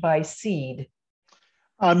sage by seed.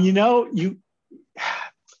 The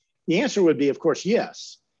answer would be, of course,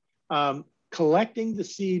 yes. Collecting the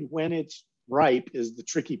seed when it's ripe is the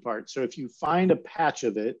tricky part. So if you find a patch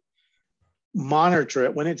of it, monitor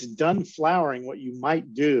it. When it's done flowering, what you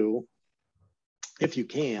might do, if you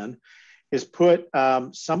can, is put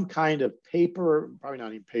some kind of paper, probably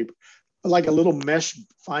not even paper, like a little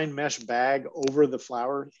fine mesh bag over the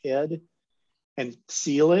flower head and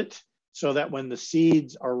seal it. so that when the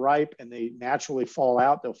seeds are ripe and they naturally fall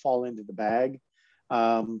out, they'll fall into the bag.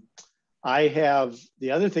 I have,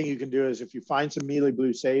 the other thing you can do is if you find some mealy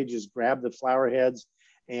blue sage, is grab the flower heads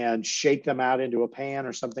and shake them out into a pan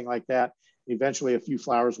or something like that. Eventually a few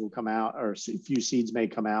flowers will come out, or a few seeds may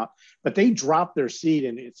come out, but they drop their seed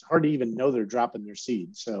and it's hard to even know they're dropping their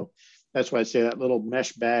seed. So that's why I say that little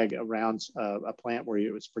mesh bag around a plant where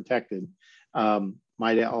it was protected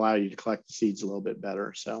might allow you to collect the seeds a little bit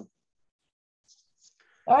better. So.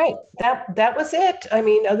 All right, that was it. I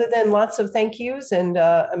mean, other than lots of thank yous and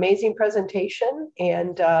amazing presentation.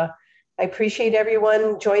 And I appreciate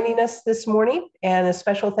everyone joining us this morning. And a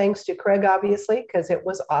special thanks to Craig, obviously, because it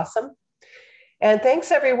was awesome. And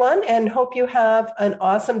thanks, everyone. And hope you have an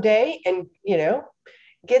awesome day. And, you know,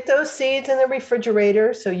 get those seeds in the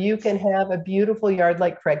refrigerator so you can have a beautiful yard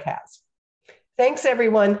like Craig has. Thanks,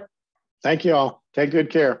 everyone. Thank you all. Take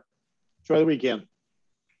good care. Enjoy the weekend.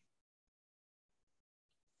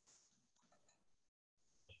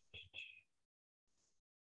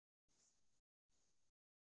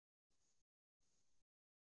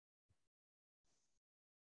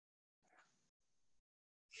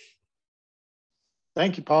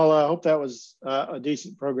 Thank you, Paula. I hope that was a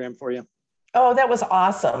decent program for you. Oh, that was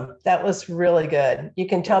awesome. That was really good. You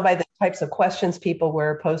can tell by the types of questions people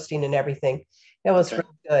were posting and everything. It was really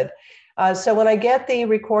good. So when I get the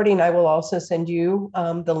recording, I will also send you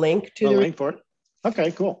the link to the link for it.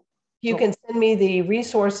 Okay, cool. You can send me the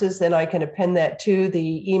resources, then I can append that to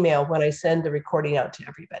the email when I send the recording out to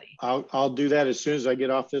everybody. I'll do that as soon as I get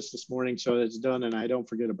off this morning, so it's done and I don't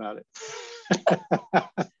forget about it.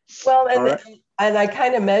 Well, and I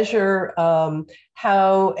kind of measure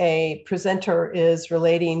how a presenter is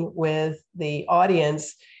relating with the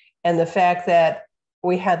audience, and the fact that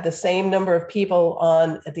we had the same number of people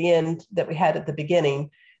on at the end that we had at the beginning.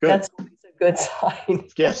 Good. That's always a good sign.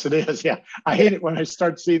 Yes, it is. Yeah. I hate it when I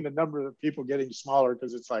start seeing the number of people getting smaller,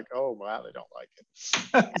 because it's like, oh, wow, they don't like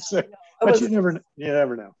it. So, but you never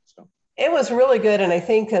know. So. It was really good. And I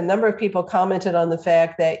think a number of people commented on the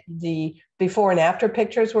fact that the before and after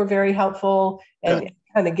pictures were very helpful, and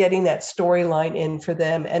kind of getting that storyline in for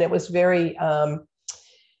them. And it was very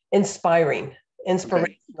inspirational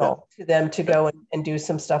to them to go and do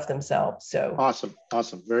some stuff themselves. So awesome.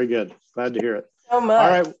 Very good. Glad to hear it. So much. All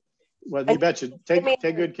right. Well, you betcha. Take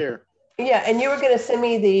good care. Yeah. And you were going to send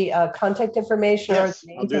me the contact information. Yes,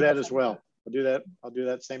 I'll do that as well. I'll do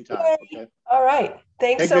that same time. Yay. Okay. All right.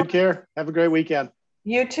 Thanks. Take good care. Have a great weekend.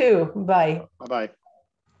 You too. Bye. Bye-bye.